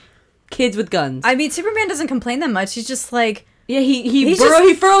 kids with guns. I mean, Superman doesn't complain that much. He's just yeah, he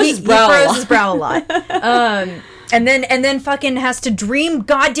furrows his brow a lot. And then fucking has to dream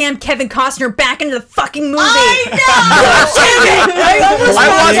goddamn Kevin Costner back into the fucking movie. I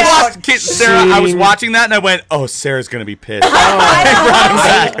know! Sarah, I was watching that and I went, oh, Sarah's going to be pissed.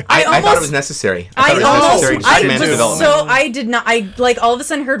 I thought it was necessary. I did not. All of a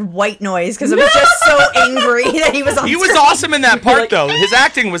sudden heard white noise because I was just so angry that he was on He was awesome in that part, though. His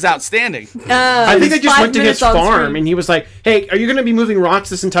acting was outstanding. I think they just went to his farm and he was like, hey, are you going to be moving rocks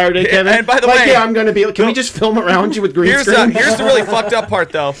this entire day, Kevin? And by the way... yeah, I'm going to be... Can we just film around you with green screen? Here's the really fucked up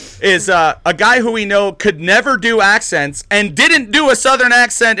part, though, is a guy who we know could never do accents and didn't do a southern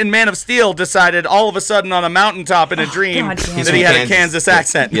accent in Man of Steel decided all of a sudden on a mountaintop in a dream that he had a Kansas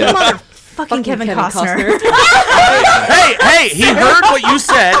accent. Yeah. fucking Kevin Costner. hey, he heard what you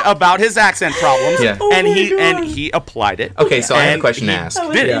said about his accent problems, and he applied it. Okay, so I have a question to ask.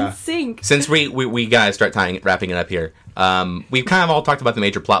 In sync. Since we gotta start wrapping it up here, we've kind of all talked about the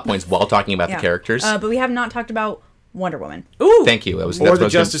major plot points while talking about the characters. But we have not talked about Wonder Woman. Ooh, thank you. Or the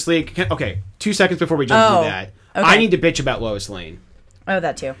Justice League. Okay, 2 seconds before we jump into that, I need to bitch about Lois Lane. Oh,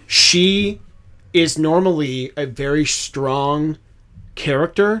 that too. She is normally a very strong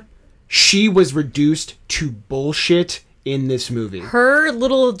character. She was reduced to bullshit in this movie. Her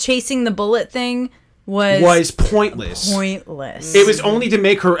little chasing the bullet thing was pointless. Pointless. It was only to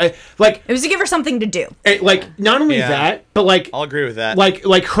make her like. It was to give her something to do. Like not only that, but like I'll agree with that. Like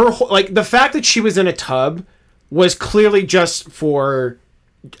her like the fact that she was in a tub was clearly just for.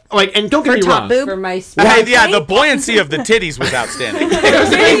 Like, and don't get me wrong. For my the buoyancy of the titties was outstanding.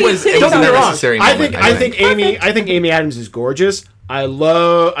 it was a necessary moment. I think Amy Adams is gorgeous. She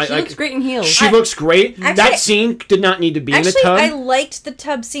looks great in heels. She looks great. Actually, that scene did not need to be in the tub. I liked the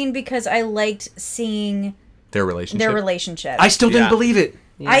tub scene because I liked seeing their relationship. I still didn't believe it.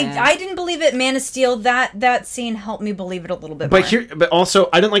 Yeah. I didn't believe it. Man of Steel. That scene helped me believe it a little bit more. But also,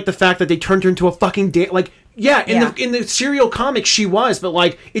 I didn't like the fact that they turned her into a fucking in the serial comics she was, but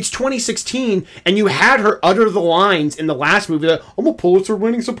like it's 2016 and you had her utter the lines in the last movie that I'm a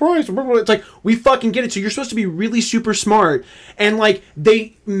Pulitzer-winning surprise. It's like we fucking get it. So you're supposed to be really super smart, and like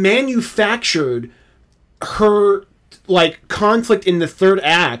they manufactured her like conflict in the third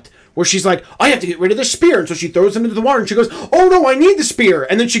act. Where she's like, I have to get rid of the spear. And so she throws it into the water and she goes, oh no, I need the spear.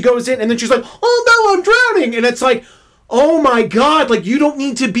 And then she goes in and then she's like, oh no, I'm drowning. And it's like, oh my God, like you don't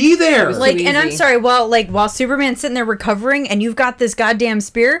need to be there. Like, and I'm sorry, while Superman's sitting there recovering and you've got this goddamn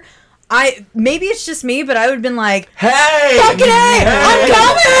spear, maybe it's just me, but I would have been like, hey, fucking hey, I'm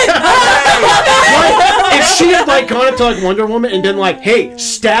coming. If she had like gone up to like Wonder Woman and been like, hey,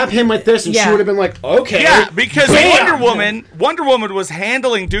 stab him with this, and she would have been like, okay. Yeah, because Wonder Woman was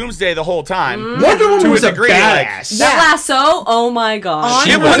handling Doomsday the whole time. Wonder Woman was a badass. That lasso, oh my God.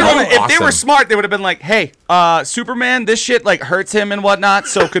 If they were smart, they would have been like, hey, Superman, this shit like hurts him and whatnot,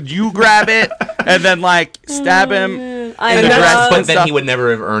 so could you grab it and then like stab him? But then he would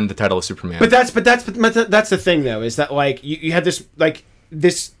never have earned the title of Superman. But that's the thing though, is that like you had this like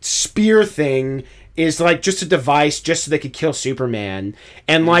this spear thing is like just a device just so they could kill Superman,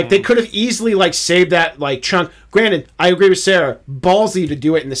 and like they could have easily like saved that like chunk. Granted, I agree with Sarah, ballsy to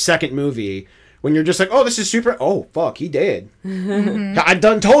do it in the second movie when you're just like, oh, this is super. Oh fuck, he did. I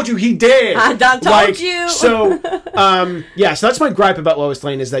done told you he did. I done told you. So so that's my gripe about Lois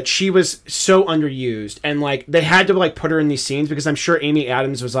Lane, is that she was so underused, and like they had to like put her in these scenes because I'm sure Amy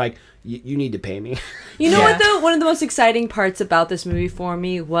Adams was like, you need to pay me. You know what though? One of the most exciting parts about this movie for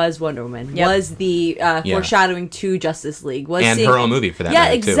me was Wonder Woman. Was the foreshadowing to Justice League. Her own movie for that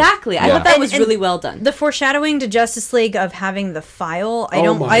matter, exactly. Too. I thought that was really well done. The foreshadowing to Justice League of having the file,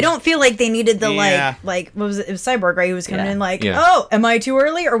 I don't feel like they needed the like what was it? It was Cyborg, right? Who was coming in like, oh, am I too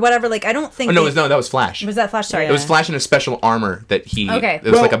early or whatever? Like I don't think. No, that was Flash. Was that Flash? Sorry, it was Flash in a special armor that he. Okay,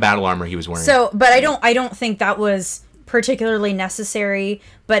 it was like a battle armor he was wearing. So, but I don't think that was particularly necessary,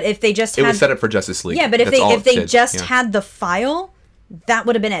 but if they just it was set up for Justice League. Yeah, but if they just had the file, that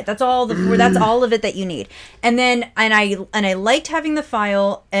would have been it. That's all that's all of it that you need. And then I liked having the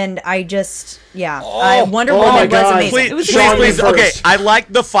file, and I just Wonder Woman was amazing. Please. Okay, I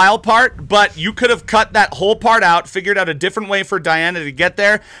liked the file part, but you could have cut that whole part out, figured out a different way for Diana to get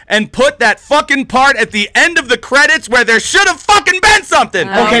there, and put that fucking part at the end of the credits where there should have fucking been something.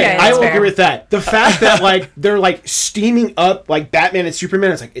 Okay, I will agree with that. The fact that like they're like steaming up like Batman and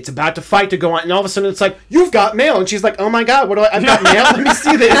Superman, it's like it's about to fight to go on, and all of a sudden it's like, you've got mail, and she's like, oh my God, I've got mail. Let me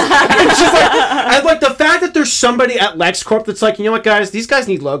see this. And she's like, I like the fact that there's somebody at LexCorp that's like, you know what, guys, these guys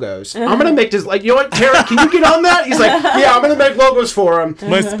need logos. I'm gonna make this like, you know what, Terry, can you get on that? He's like, yeah, I'm gonna make logos for him.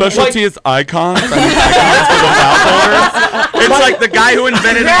 My specialty is icons. It's like the guy who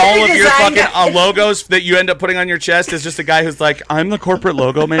invented all of your fucking logos that you end up putting on your chest is just a guy who's like, I'm the corporate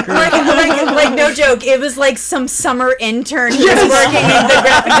logo maker. Like no joke, it was like some summer intern who was working in the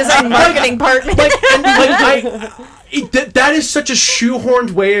graphic design marketing department. That is such a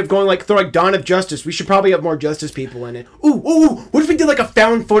shoehorned way of going, like, they're like Dawn of Justice. We should probably have more Justice people in it. Ooh, what if we did like a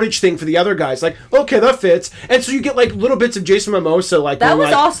found footage thing for the other guys? Like, okay, that fits. And so you get like little bits of Jason Momoa, like that was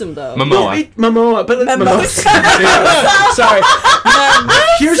like, awesome though. Momoa. Sorry.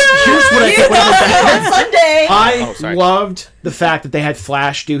 Here's what I think about Sunday. I loved the fact that they had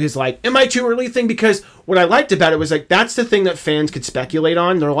Flash do his like, am I too early thing, because what I liked about it was like that's the thing that fans could speculate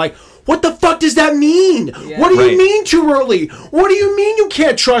on. They're like, what the fuck does that mean? Yeah. What do you mean too early? What do you mean you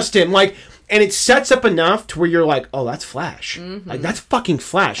can't trust him? Like, and it sets up enough to where you're like, oh, that's Flash. Mm-hmm. Like, that's fucking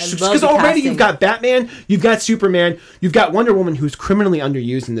Flash. Because already you've got Batman, you've got Superman, you've got Wonder Woman, who's criminally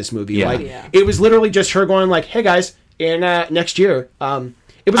underused in this movie. It was literally just her going like, hey guys, in next year, I'm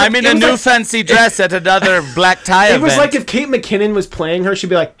in a new fancy dress at another black tie event. It was like if Kate McKinnon was playing her, she'd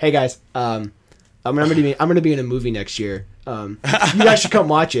be like, hey guys, I'm gonna be in a movie next year. You guys should come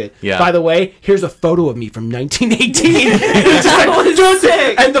watch it. Yeah. By the way, here's a photo of me from 1918.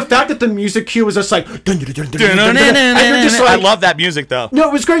 And the fact that the music cue was just like, and you're just like, I love that music though. No,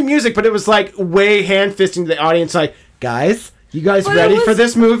 it was great music, but it was like way hand fisting to the audience, like, guys, you guys ready for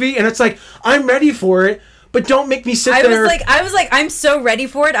this movie? And it's like, I'm ready for it. But don't make me sit there. I was like, I'm so ready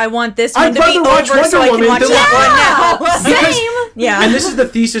for it. I want this one to be over Wonder so I can watch that one now. Same. Yeah. And this is the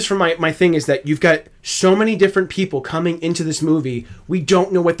thesis for my thing is that you've got so many different people coming into this movie. We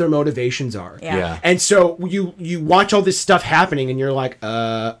don't know what their motivations are. Yeah. And so you watch all this stuff happening and you're like,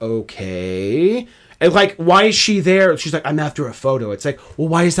 okay. And like, why is she there? She's like, I'm after a photo. It's like, well,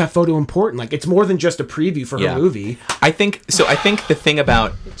 why is that photo important? Like, it's more than just a preview for her movie. I think the thing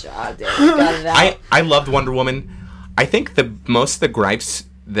about... Good job, Dave. Got it out. I loved Wonder Woman. I think most of the gripes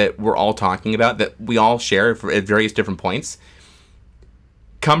that we're all talking about, that we all share at various different points,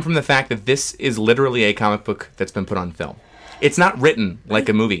 come from the fact that this is literally a comic book that's been put on film. It's not written like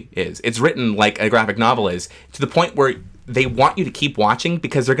a movie is. It's written like a graphic novel is, to the point where they want you to keep watching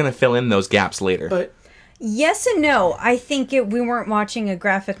because they're going to fill in those gaps later. But yes and no. I think we weren't watching a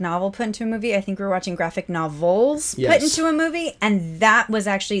graphic novel put into a movie. I think we were watching graphic novels put into a movie, and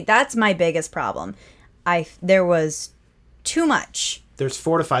that's my biggest problem. There was too much. There's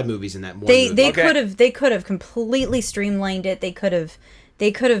 4 to 5 movies in that one movie. They could have completely streamlined it. They could have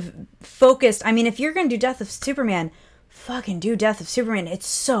focused. I mean, if you're going to do Death of Superman, fucking do Death of Superman. It's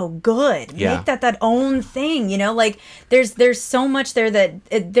so good. Make that own thing, you know? Like, there's so much there that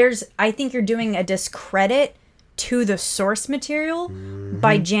I think you're doing a discredit to the source material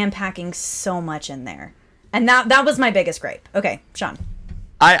by jam-packing so much in there. And that was my biggest gripe. Okay, Sean.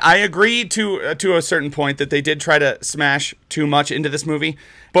 I agree to a certain point that they did try to smash too much into this movie.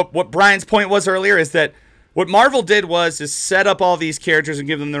 But what Brian's point was earlier is that what Marvel did was set up all these characters and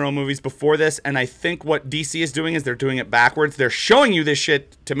give them their own movies before this, and I think what DC is doing is they're doing it backwards. They're showing you this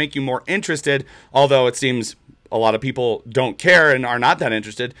shit to make you more interested, although it seems a lot of people don't care and are not that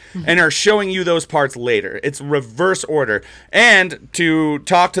interested, and are showing you those parts later. It's reverse order. And to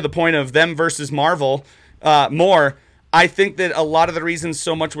talk to the point of them versus Marvel more, I think that a lot of the reasons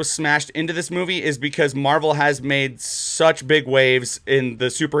so much was smashed into this movie is because Marvel has made such big waves in the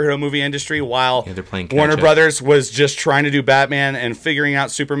superhero movie industry while Warner Brothers was just trying to do Batman and figuring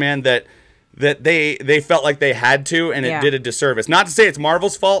out Superman that they felt like they had to, and it did a disservice. Not to say it's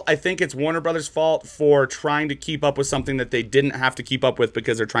Marvel's fault. I think it's Warner Brothers' fault for trying to keep up with something that they didn't have to keep up with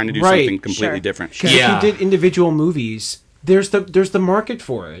because they're trying to do something completely different. If you did individual movies, there's the market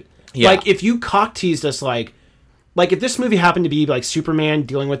for it. Yeah. Like, if you cock teased us like, if this movie happened to be, like, Superman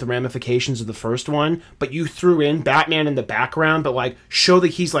dealing with the ramifications of the first one, but you threw in Batman in the background, but, like, show that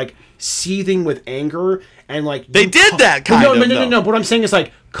he's, like, seething with anger, and, like... They did that, kind of, No. But what I'm saying is,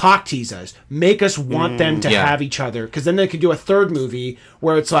 like, cock tease us. Make us want them to have each other, because then they could do a third movie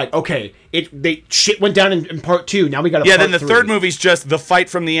where it's like, okay, shit went down in part 2, now we got a part 3. Then the third movie's just the fight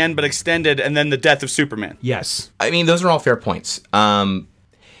from the end, but extended, and then the death of Superman. Yes. I mean, those are all fair points.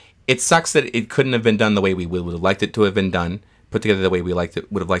 It sucks that it couldn't have been done the way we would have liked it to have been done, put together the way we would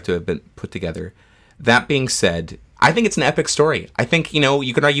have liked to have been put together. That being said, I think it's an epic story. I think,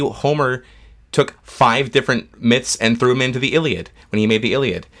 you could argue Homer took 5 different myths and threw them into the Iliad when he made the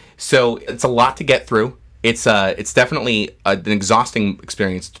Iliad. So it's a lot to get through. It's definitely an exhausting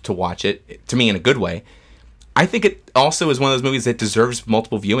experience to watch it, to me in a good way. I think it also is one of those movies that deserves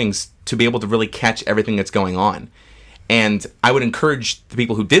multiple viewings to be able to really catch everything that's going on. And I would encourage the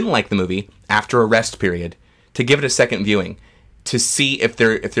people who didn't like the movie after a rest period to give it a second viewing to see if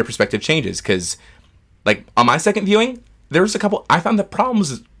their perspective changes. Because, like, on my second viewing, there was a couple. I found the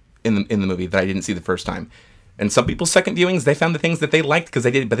problems in the movie that I didn't see the first time. And some people's second viewings, they found the things that they liked because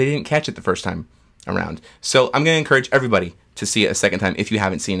they did, but they didn't catch it the first time around. So I'm going to encourage everybody to see it a second time if you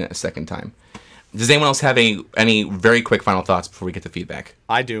haven't seen it a second time. Does anyone else have any very quick final thoughts before we get to feedback?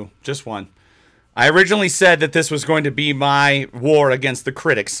 I do. Just one. I originally said that this was going to be my war against the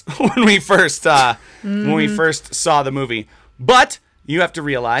critics when we first saw the movie. But you have to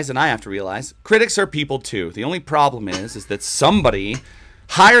realize, and I have to realize, critics are people too. The only problem is that somebody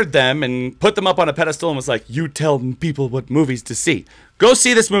hired them and put them up on a pedestal and was like, you tell people what movies to see. Go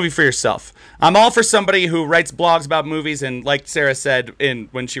see this movie for yourself. I'm all for somebody who writes blogs about movies and, like Sarah said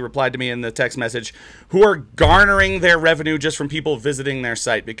when she replied to me in the text message, who are garnering their revenue just from people visiting their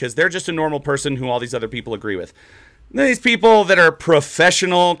site because they're just a normal person who all these other people agree with. These people that are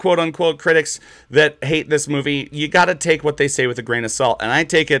professional, quote-unquote, critics that hate this movie, you got to take what they say with a grain of salt. And I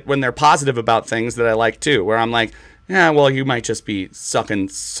take it when they're positive about things that I like, too, where I'm like, yeah, well, you might just be sucking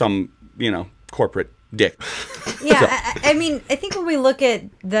some, corporate dick. Yeah, I mean, I think when we look at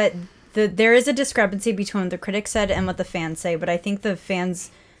that, there is a discrepancy between what the critics said and what the fans say, but I think the fans...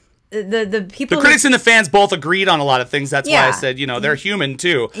 The people... The critics and the fans both agreed on a lot of things. That's why I said, they're human,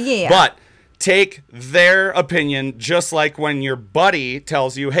 too. Yeah. But... take their opinion, just like when your buddy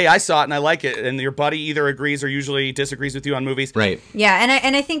tells you, hey, I saw it and I like it, and your buddy either agrees or usually disagrees with you on movies. Right. Yeah,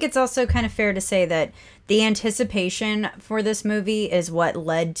 and I think it's also kind of fair to say that the anticipation for this movie is what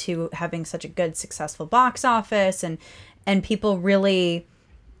led to having such a good, successful box office, and people really,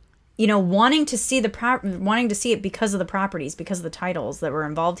 wanting to see it because of the properties, because of the titles that were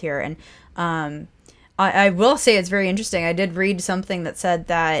involved here. And I will say it's very interesting. I did read something that said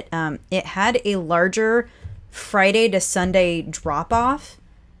that it had a larger Friday to Sunday drop-off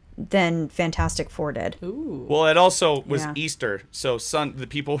than Fantastic Four did. Ooh. Well, it also was Easter, so the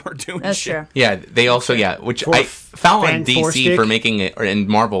people were doing That's shit. True. Yeah, they also, which I foul on DC for making it, and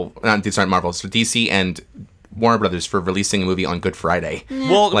Marvel, so DC and Warner Brothers for releasing a movie on Good Friday.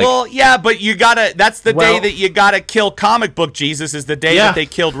 Well, but that's the day that you gotta kill comic book Jesus, is the day that they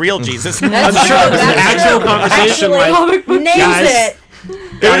killed real Jesus. I'm sure it was an actual conversation. Comic book names it.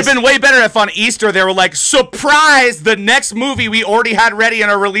 It would have been way better if on Easter they were like, surprise, the next movie we already had ready and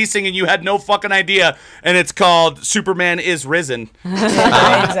are releasing and you had no fucking idea, and it's called Superman is Risen.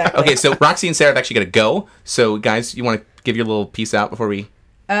 Exactly. Okay, so Roxy and Sarah have actually got to go. So, guys, you want to give your little piece out before we...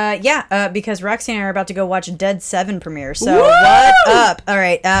 because Roxy and I are about to go watch Dead 7 premiere. So, what up? All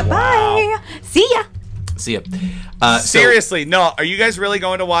right, bye. See ya. See ya. Seriously, no, are you guys really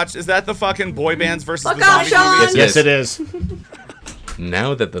going to watch? Is that the fucking boy bands versus Fuck the off, zombie Sean! movies? Yes, it is.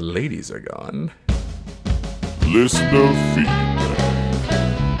 Now that the ladies are gone... Listener feedback.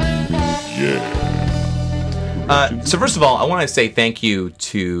 Yeah. So first of all, I want to say thank you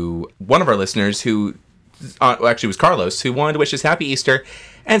to one of our listeners who... actually, it was Carlos, who wanted to wish us Happy Easter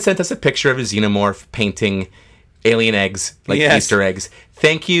and sent us a picture of a xenomorph painting alien eggs like Easter eggs.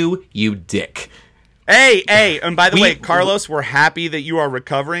 Thank you, you dick. Hey, and by the way, Carlos, we're happy that you are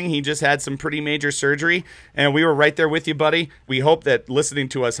recovering. He just had some pretty major surgery, and we were right there with you, buddy. We hope that listening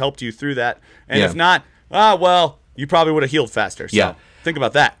to us helped you through that. And if not, you probably would have healed faster. So think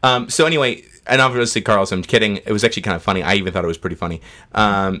about that. So anyway, and obviously, Carlos, I'm kidding. It was actually kind of funny. I even thought it was pretty funny.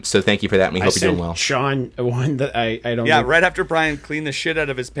 So thank you for that, and we hope you're doing well. Sean, one that I don't know. Right after Brian cleaned the shit out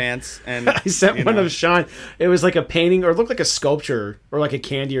of his pants. And I sent one of Sean. It was like a painting, or it looked like a sculpture, or like a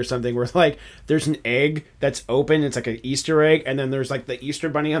candy or something, where like there's an egg that's open. It's like an Easter egg, and then there's like the Easter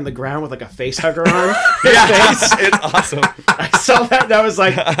bunny on the ground with like a face hugger on. It's awesome. I saw that, and I was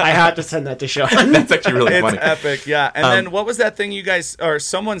like, I had to send that to Sean. That's actually really funny. It's epic, yeah. And then what was that thing you guys, or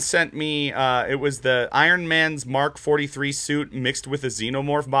someone sent me, it was the Iron Man's Mark 43 suit mixed with a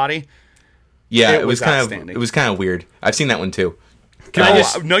xenomorph body. Yeah, it was kind of weird. I've seen that one too.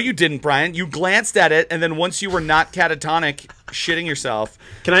 No, you didn't, Brian. You glanced at it, and then once you were not catatonic, shitting yourself.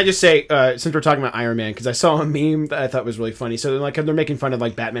 Can I just say, since we're talking about Iron Man, because I saw a meme that I thought was really funny. So they're making fun of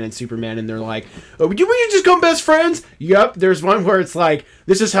like Batman and Superman, and they're like, "Oh, would you just become best friends?" Yep. There's one where it's like,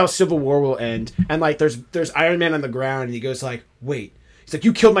 "This is how Civil War will end," and like there's Iron Man on the ground, and he goes like, "Wait," he's like,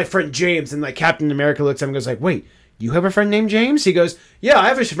 "You killed my friend James," and like Captain America looks at him and goes like, "Wait, you have a friend named James?" He goes, "Yeah, I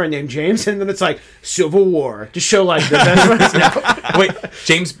have a friend named James." And then it's like, Civil War. To show, like, the best friends now. Wait,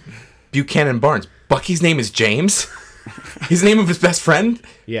 James Buchanan Barnes. Bucky's name is James? He's the name of his best friend?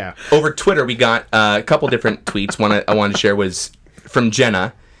 Yeah. Over Twitter, we got a couple different tweets. One I wanted to share was from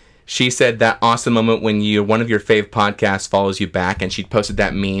Jenna. She said that awesome moment when one of your fave podcasts follows you back, and she posted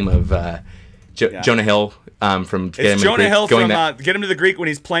that meme of Jonah Hill from Get Him to the Greek. Hill from Get Him to the Greek when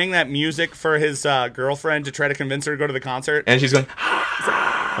he's playing that music for his girlfriend to try to convince her to go to the concert. And she's going...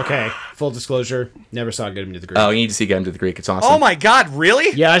 Okay, full disclosure, never saw Get Him to the Greek. Oh, you need to see Get Him to the Greek. It's awesome. Oh my God,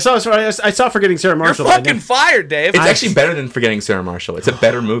 really? Yeah, I saw Forgetting Sarah Marshall. You're fucking fired, Dave. It's actually better than Forgetting Sarah Marshall. It's a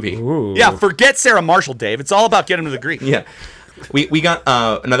better movie. Ooh. Yeah, forget Sarah Marshall, Dave. It's all about Get Him to the Greek. Yeah. We got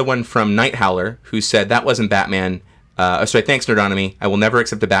another one from Night Howler, who said that wasn't Batman. Thanks, Nerdonomy. I will never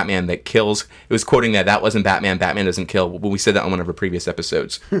accept a Batman that kills. It was quoting that wasn't Batman. Batman doesn't kill. We said that on one of our previous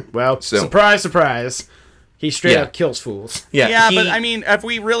episodes. Well, surprise, surprise. He straight up kills fools. Yeah, but I mean, are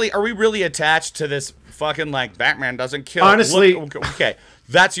we really attached to this fucking like Batman doesn't kill? Honestly, okay.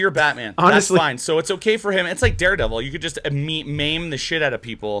 That's your Batman. Honestly, that's fine. So it's okay for him. It's like Daredevil. You could just maim the shit out of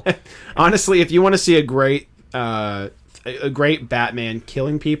people. Honestly, if you want to see a great Batman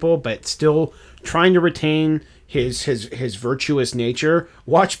killing people, but still trying to retain his virtuous nature,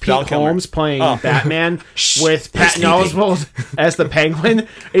 watch Pete Holmes playing Batman with Patton Oswalt as the Penguin. And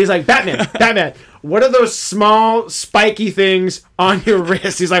he's like, Batman, what are those small spiky things on your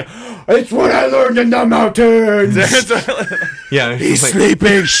wrist? He's like, it's what I learned in the mountains. Yeah, he's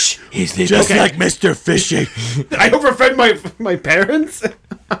sleeping. He's sleeping. Just like Mr. Fishy. I overfed my parents.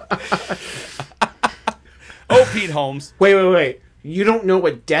 Oh, Pete Holmes. Wait. You don't know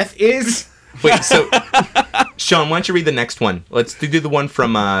what death is? Wait, so Sean, why don't you read the next one? Let's do the one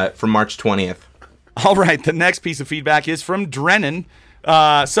from March 20th. All right, the next piece of feedback is from Drennan.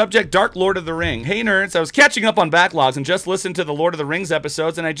 Subject, Dark Lord of the Ring. Hey, nerds, I was catching up on backlogs and just listened to the Lord of the Rings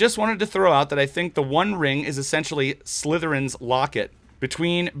episodes, and I just wanted to throw out that I think the One Ring is essentially Slytherin's locket,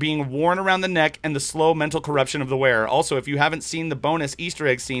 between being worn around the neck and the slow mental corruption of the wearer. Also, if you haven't seen the bonus Easter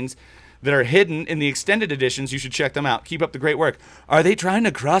egg scenes that are hidden in the extended editions, you should check them out. Keep up the great work. Are they trying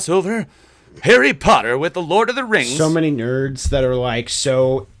to cross over Harry Potter with the Lord of the Rings? So many nerds that are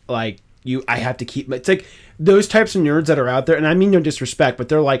I have to keep... It's like those types of nerds that are out there, and I mean no disrespect, but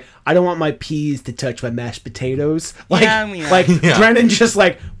they're like, I don't want my peas to touch my mashed potatoes. Drennan just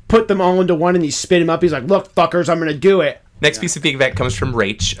put them all into one and he spit him up. He's like, look, fuckers, I'm going to do it. Next piece of feedback comes from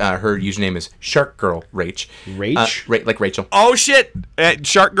Rach. Her username is Shark Girl Rach. Rach? Like Rachel. Oh, shit.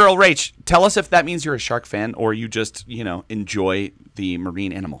 Shark Girl Rach. Tell us if that means you're a shark fan or you just, enjoy the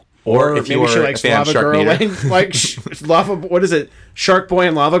marine animal. Or if maybe she likes Lava Girl. Lava... What is it? Shark Boy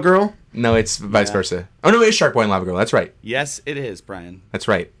and Lava Girl? No, it's vice versa. Oh, no, it is Shark Boy and Lava Girl. That's right. Yes, it is, Brian. That's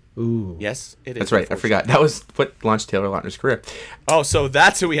right. Ooh. Yes, it is. That's right. I forgot. That was what launched Taylor Lautner's career. Oh, so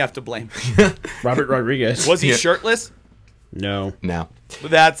that's who we have to blame. Robert Rodriguez. Was he shirtless? No.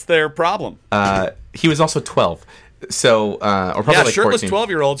 That's their problem. He was also 12. So, or probably shirtless 14.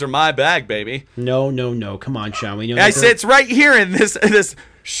 12-year-olds are my bag, baby. No. Come on, Sean. We know it's right here in this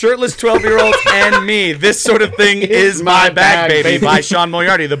shirtless 12-year-olds and me. This sort of thing is my bag, baby, by Sean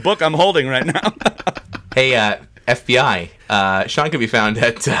Moriarty, the book I'm holding right now. Hey, FBI. Sean can be found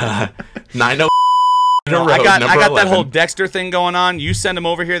at 90. I got that whole Dexter thing going on. You send them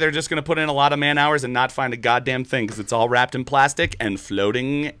over here, they're just going to put in a lot of man hours and not find a goddamn thing because it's all wrapped in plastic and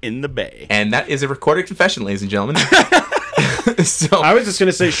floating in the bay. And that is a recorded confession, ladies and gentlemen. So I was just going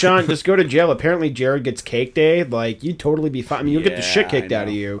to say, Sean, just go to jail. Apparently, Jared gets cake day. You'd totally be fine. I mean, you'll get the shit kicked out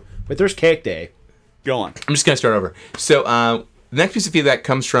of you, but there's cake day. Go on. I'm just going to start over. So the next piece of feedback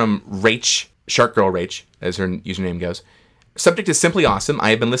comes from Rach, Shark Girl Rach, as her username goes. Subject is simply awesome. I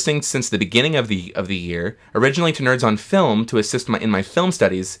have been listening since the beginning of the year, originally to Nerds on Film to assist in my film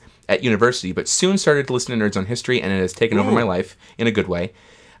studies at university, but soon started to listen to Nerds on History, and it has taken over my life in a good way.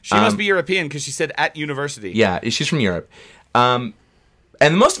 She must be European because she said at university. Yeah, she's from Europe. And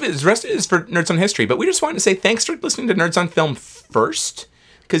most of it is, the rest of it is for Nerds on History, but we just wanted to say thanks for listening to Nerds on Film first.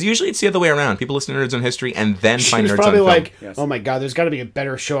 Because usually it's the other way around. People listen to Nerds on History and then find Nerds on Film. Like, oh my god, there's got to be a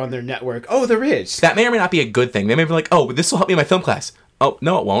better show on their network. Oh, there is. That may or may not be a good thing. They may be like, oh, this will help me in my film class. Oh,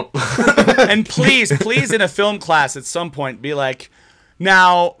 no, it won't. And please, in a film class at some point, be like,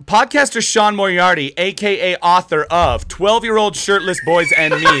 now, podcaster Sean Moriarty, a.k.a. author of 12-Year-Old Shirtless Boys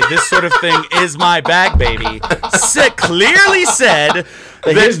and Me, this sort of thing is my bag, baby, clearly said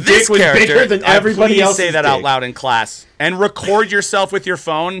that this character, bigger than everybody else. Say that out loud in class. And record yourself with your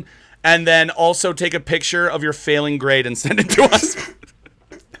phone, and then also take a picture of your failing grade and send it to us.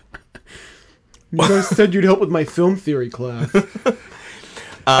 You guys said you'd help with my film theory class.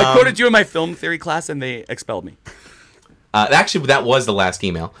 I quoted you in my film theory class, and they expelled me. Actually, that was the last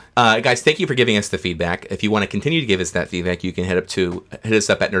email. Guys, thank you for giving us the feedback. If you want to continue to give us that feedback, you can hit us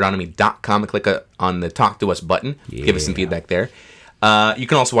up at nerdonomy.com and click on the Talk to Us button. Yeah. Give us some feedback there. You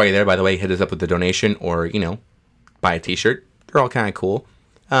can also, while you're there, by the way, hit us up with the donation or, buy a t-shirt. They're all kind of cool.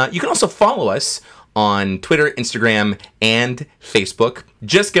 You can also follow us on Twitter, Instagram, and Facebook.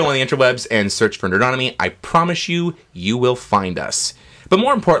 Just go on the interwebs and search for Nerdonomy. I promise you will find us. But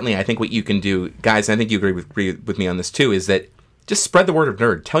more importantly, I think what you can do, guys, and I think you agree with me on this too, is that just spread the word of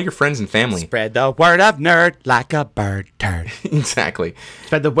nerd. Tell your friends and family. Spread the word of nerd like a bird turd. Exactly.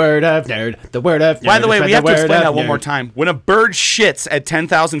 Spread the word of nerd. The word of nerd. By the way, we have to explain that one more time. When a bird shits at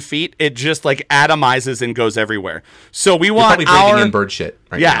 10,000 feet, it just atomizes and goes everywhere. So we want breathing in bird shit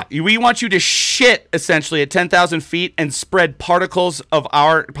right now. Yeah, we want you to shit essentially at 10,000 feet and spread particles of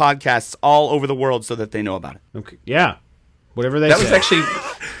our podcasts all over the world so that they know about it. Okay. Yeah. Whatever they say. That was actually...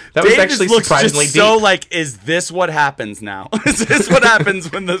 That was actually surprisingly deep. So like, is this what happens now? Is this what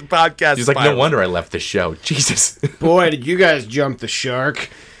happens when the podcast? He's like, no wonder I left the show. Jesus. Boy, did you guys jump the shark?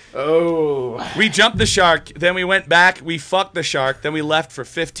 Oh. We jumped the shark, then we went back, we fucked the shark, then we left for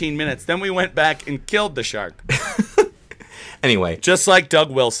 15 minutes, then we went back and killed the shark. Anyway. Just like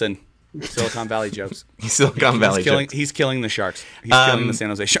Doug Wilson. Silicon Valley jokes. Silicon Valley jokes. He's killing the Sharks. He's killing the San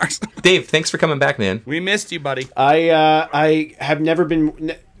Jose Sharks. Dave, thanks for coming back, man. We missed you, buddy. I have never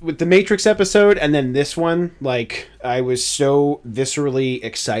been... With the Matrix episode and then this one, like, I was so viscerally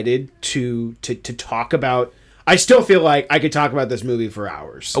excited to talk about... I still feel like I could talk about this movie for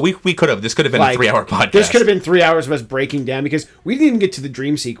hours. We could have. This could have been a 3-hour podcast. This could have been 3 hours of us breaking down because we didn't even get to the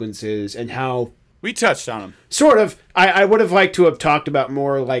dream sequences and how... We touched on them. Sort of. I would have liked to have talked about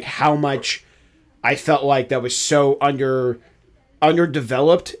more like how much I felt like that was so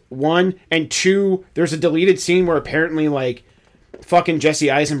underdeveloped, one. And two, there's a deleted scene where apparently like fucking Jesse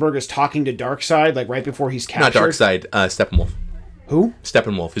Eisenberg is talking to Darkseid like right before he's captured. Not Darkseid, Steppenwolf. Who?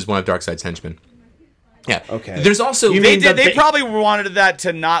 Steppenwolf is one of Darkseid's henchmen. Yeah. Okay. There's also... They probably wanted that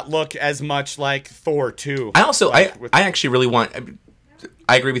to not look as much like Thor 2. I actually really want...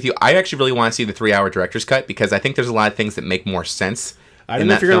 I agree with you. I actually really want to see the 3-hour director's cut because I think there's a lot of things that make more sense. I don't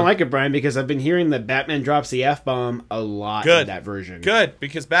know if you're going to like it, Brian, because I've been hearing that Batman drops the F-bomb a lot in that version. Good,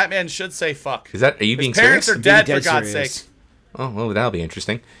 because Batman should say fuck. Are you being serious? His parents are dead, for God's sake. Oh, well, that'll be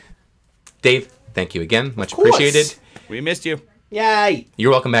interesting. Dave, thank you again. Much appreciated. We missed you. Yay!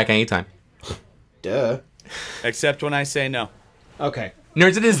 You're welcome back anytime. Duh. Except when I say no. Okay.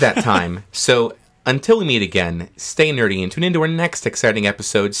 Nerds, it is that time. So... Until we meet again, stay nerdy and tune into our next exciting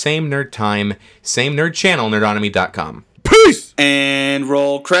episode. Same nerd time, same nerd channel, nerdonomy.com. Peace! And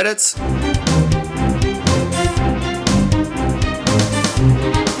roll credits.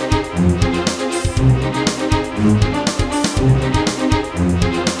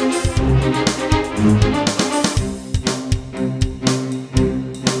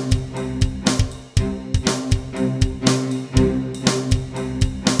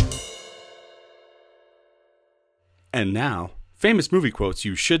 And now, famous movie quotes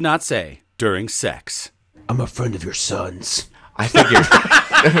you should not say during sex. I'm a friend of your son's. I figured.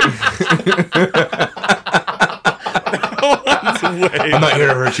 I'm not here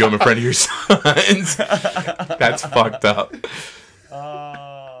to hurt you. I'm a friend of your son's. That's fucked up.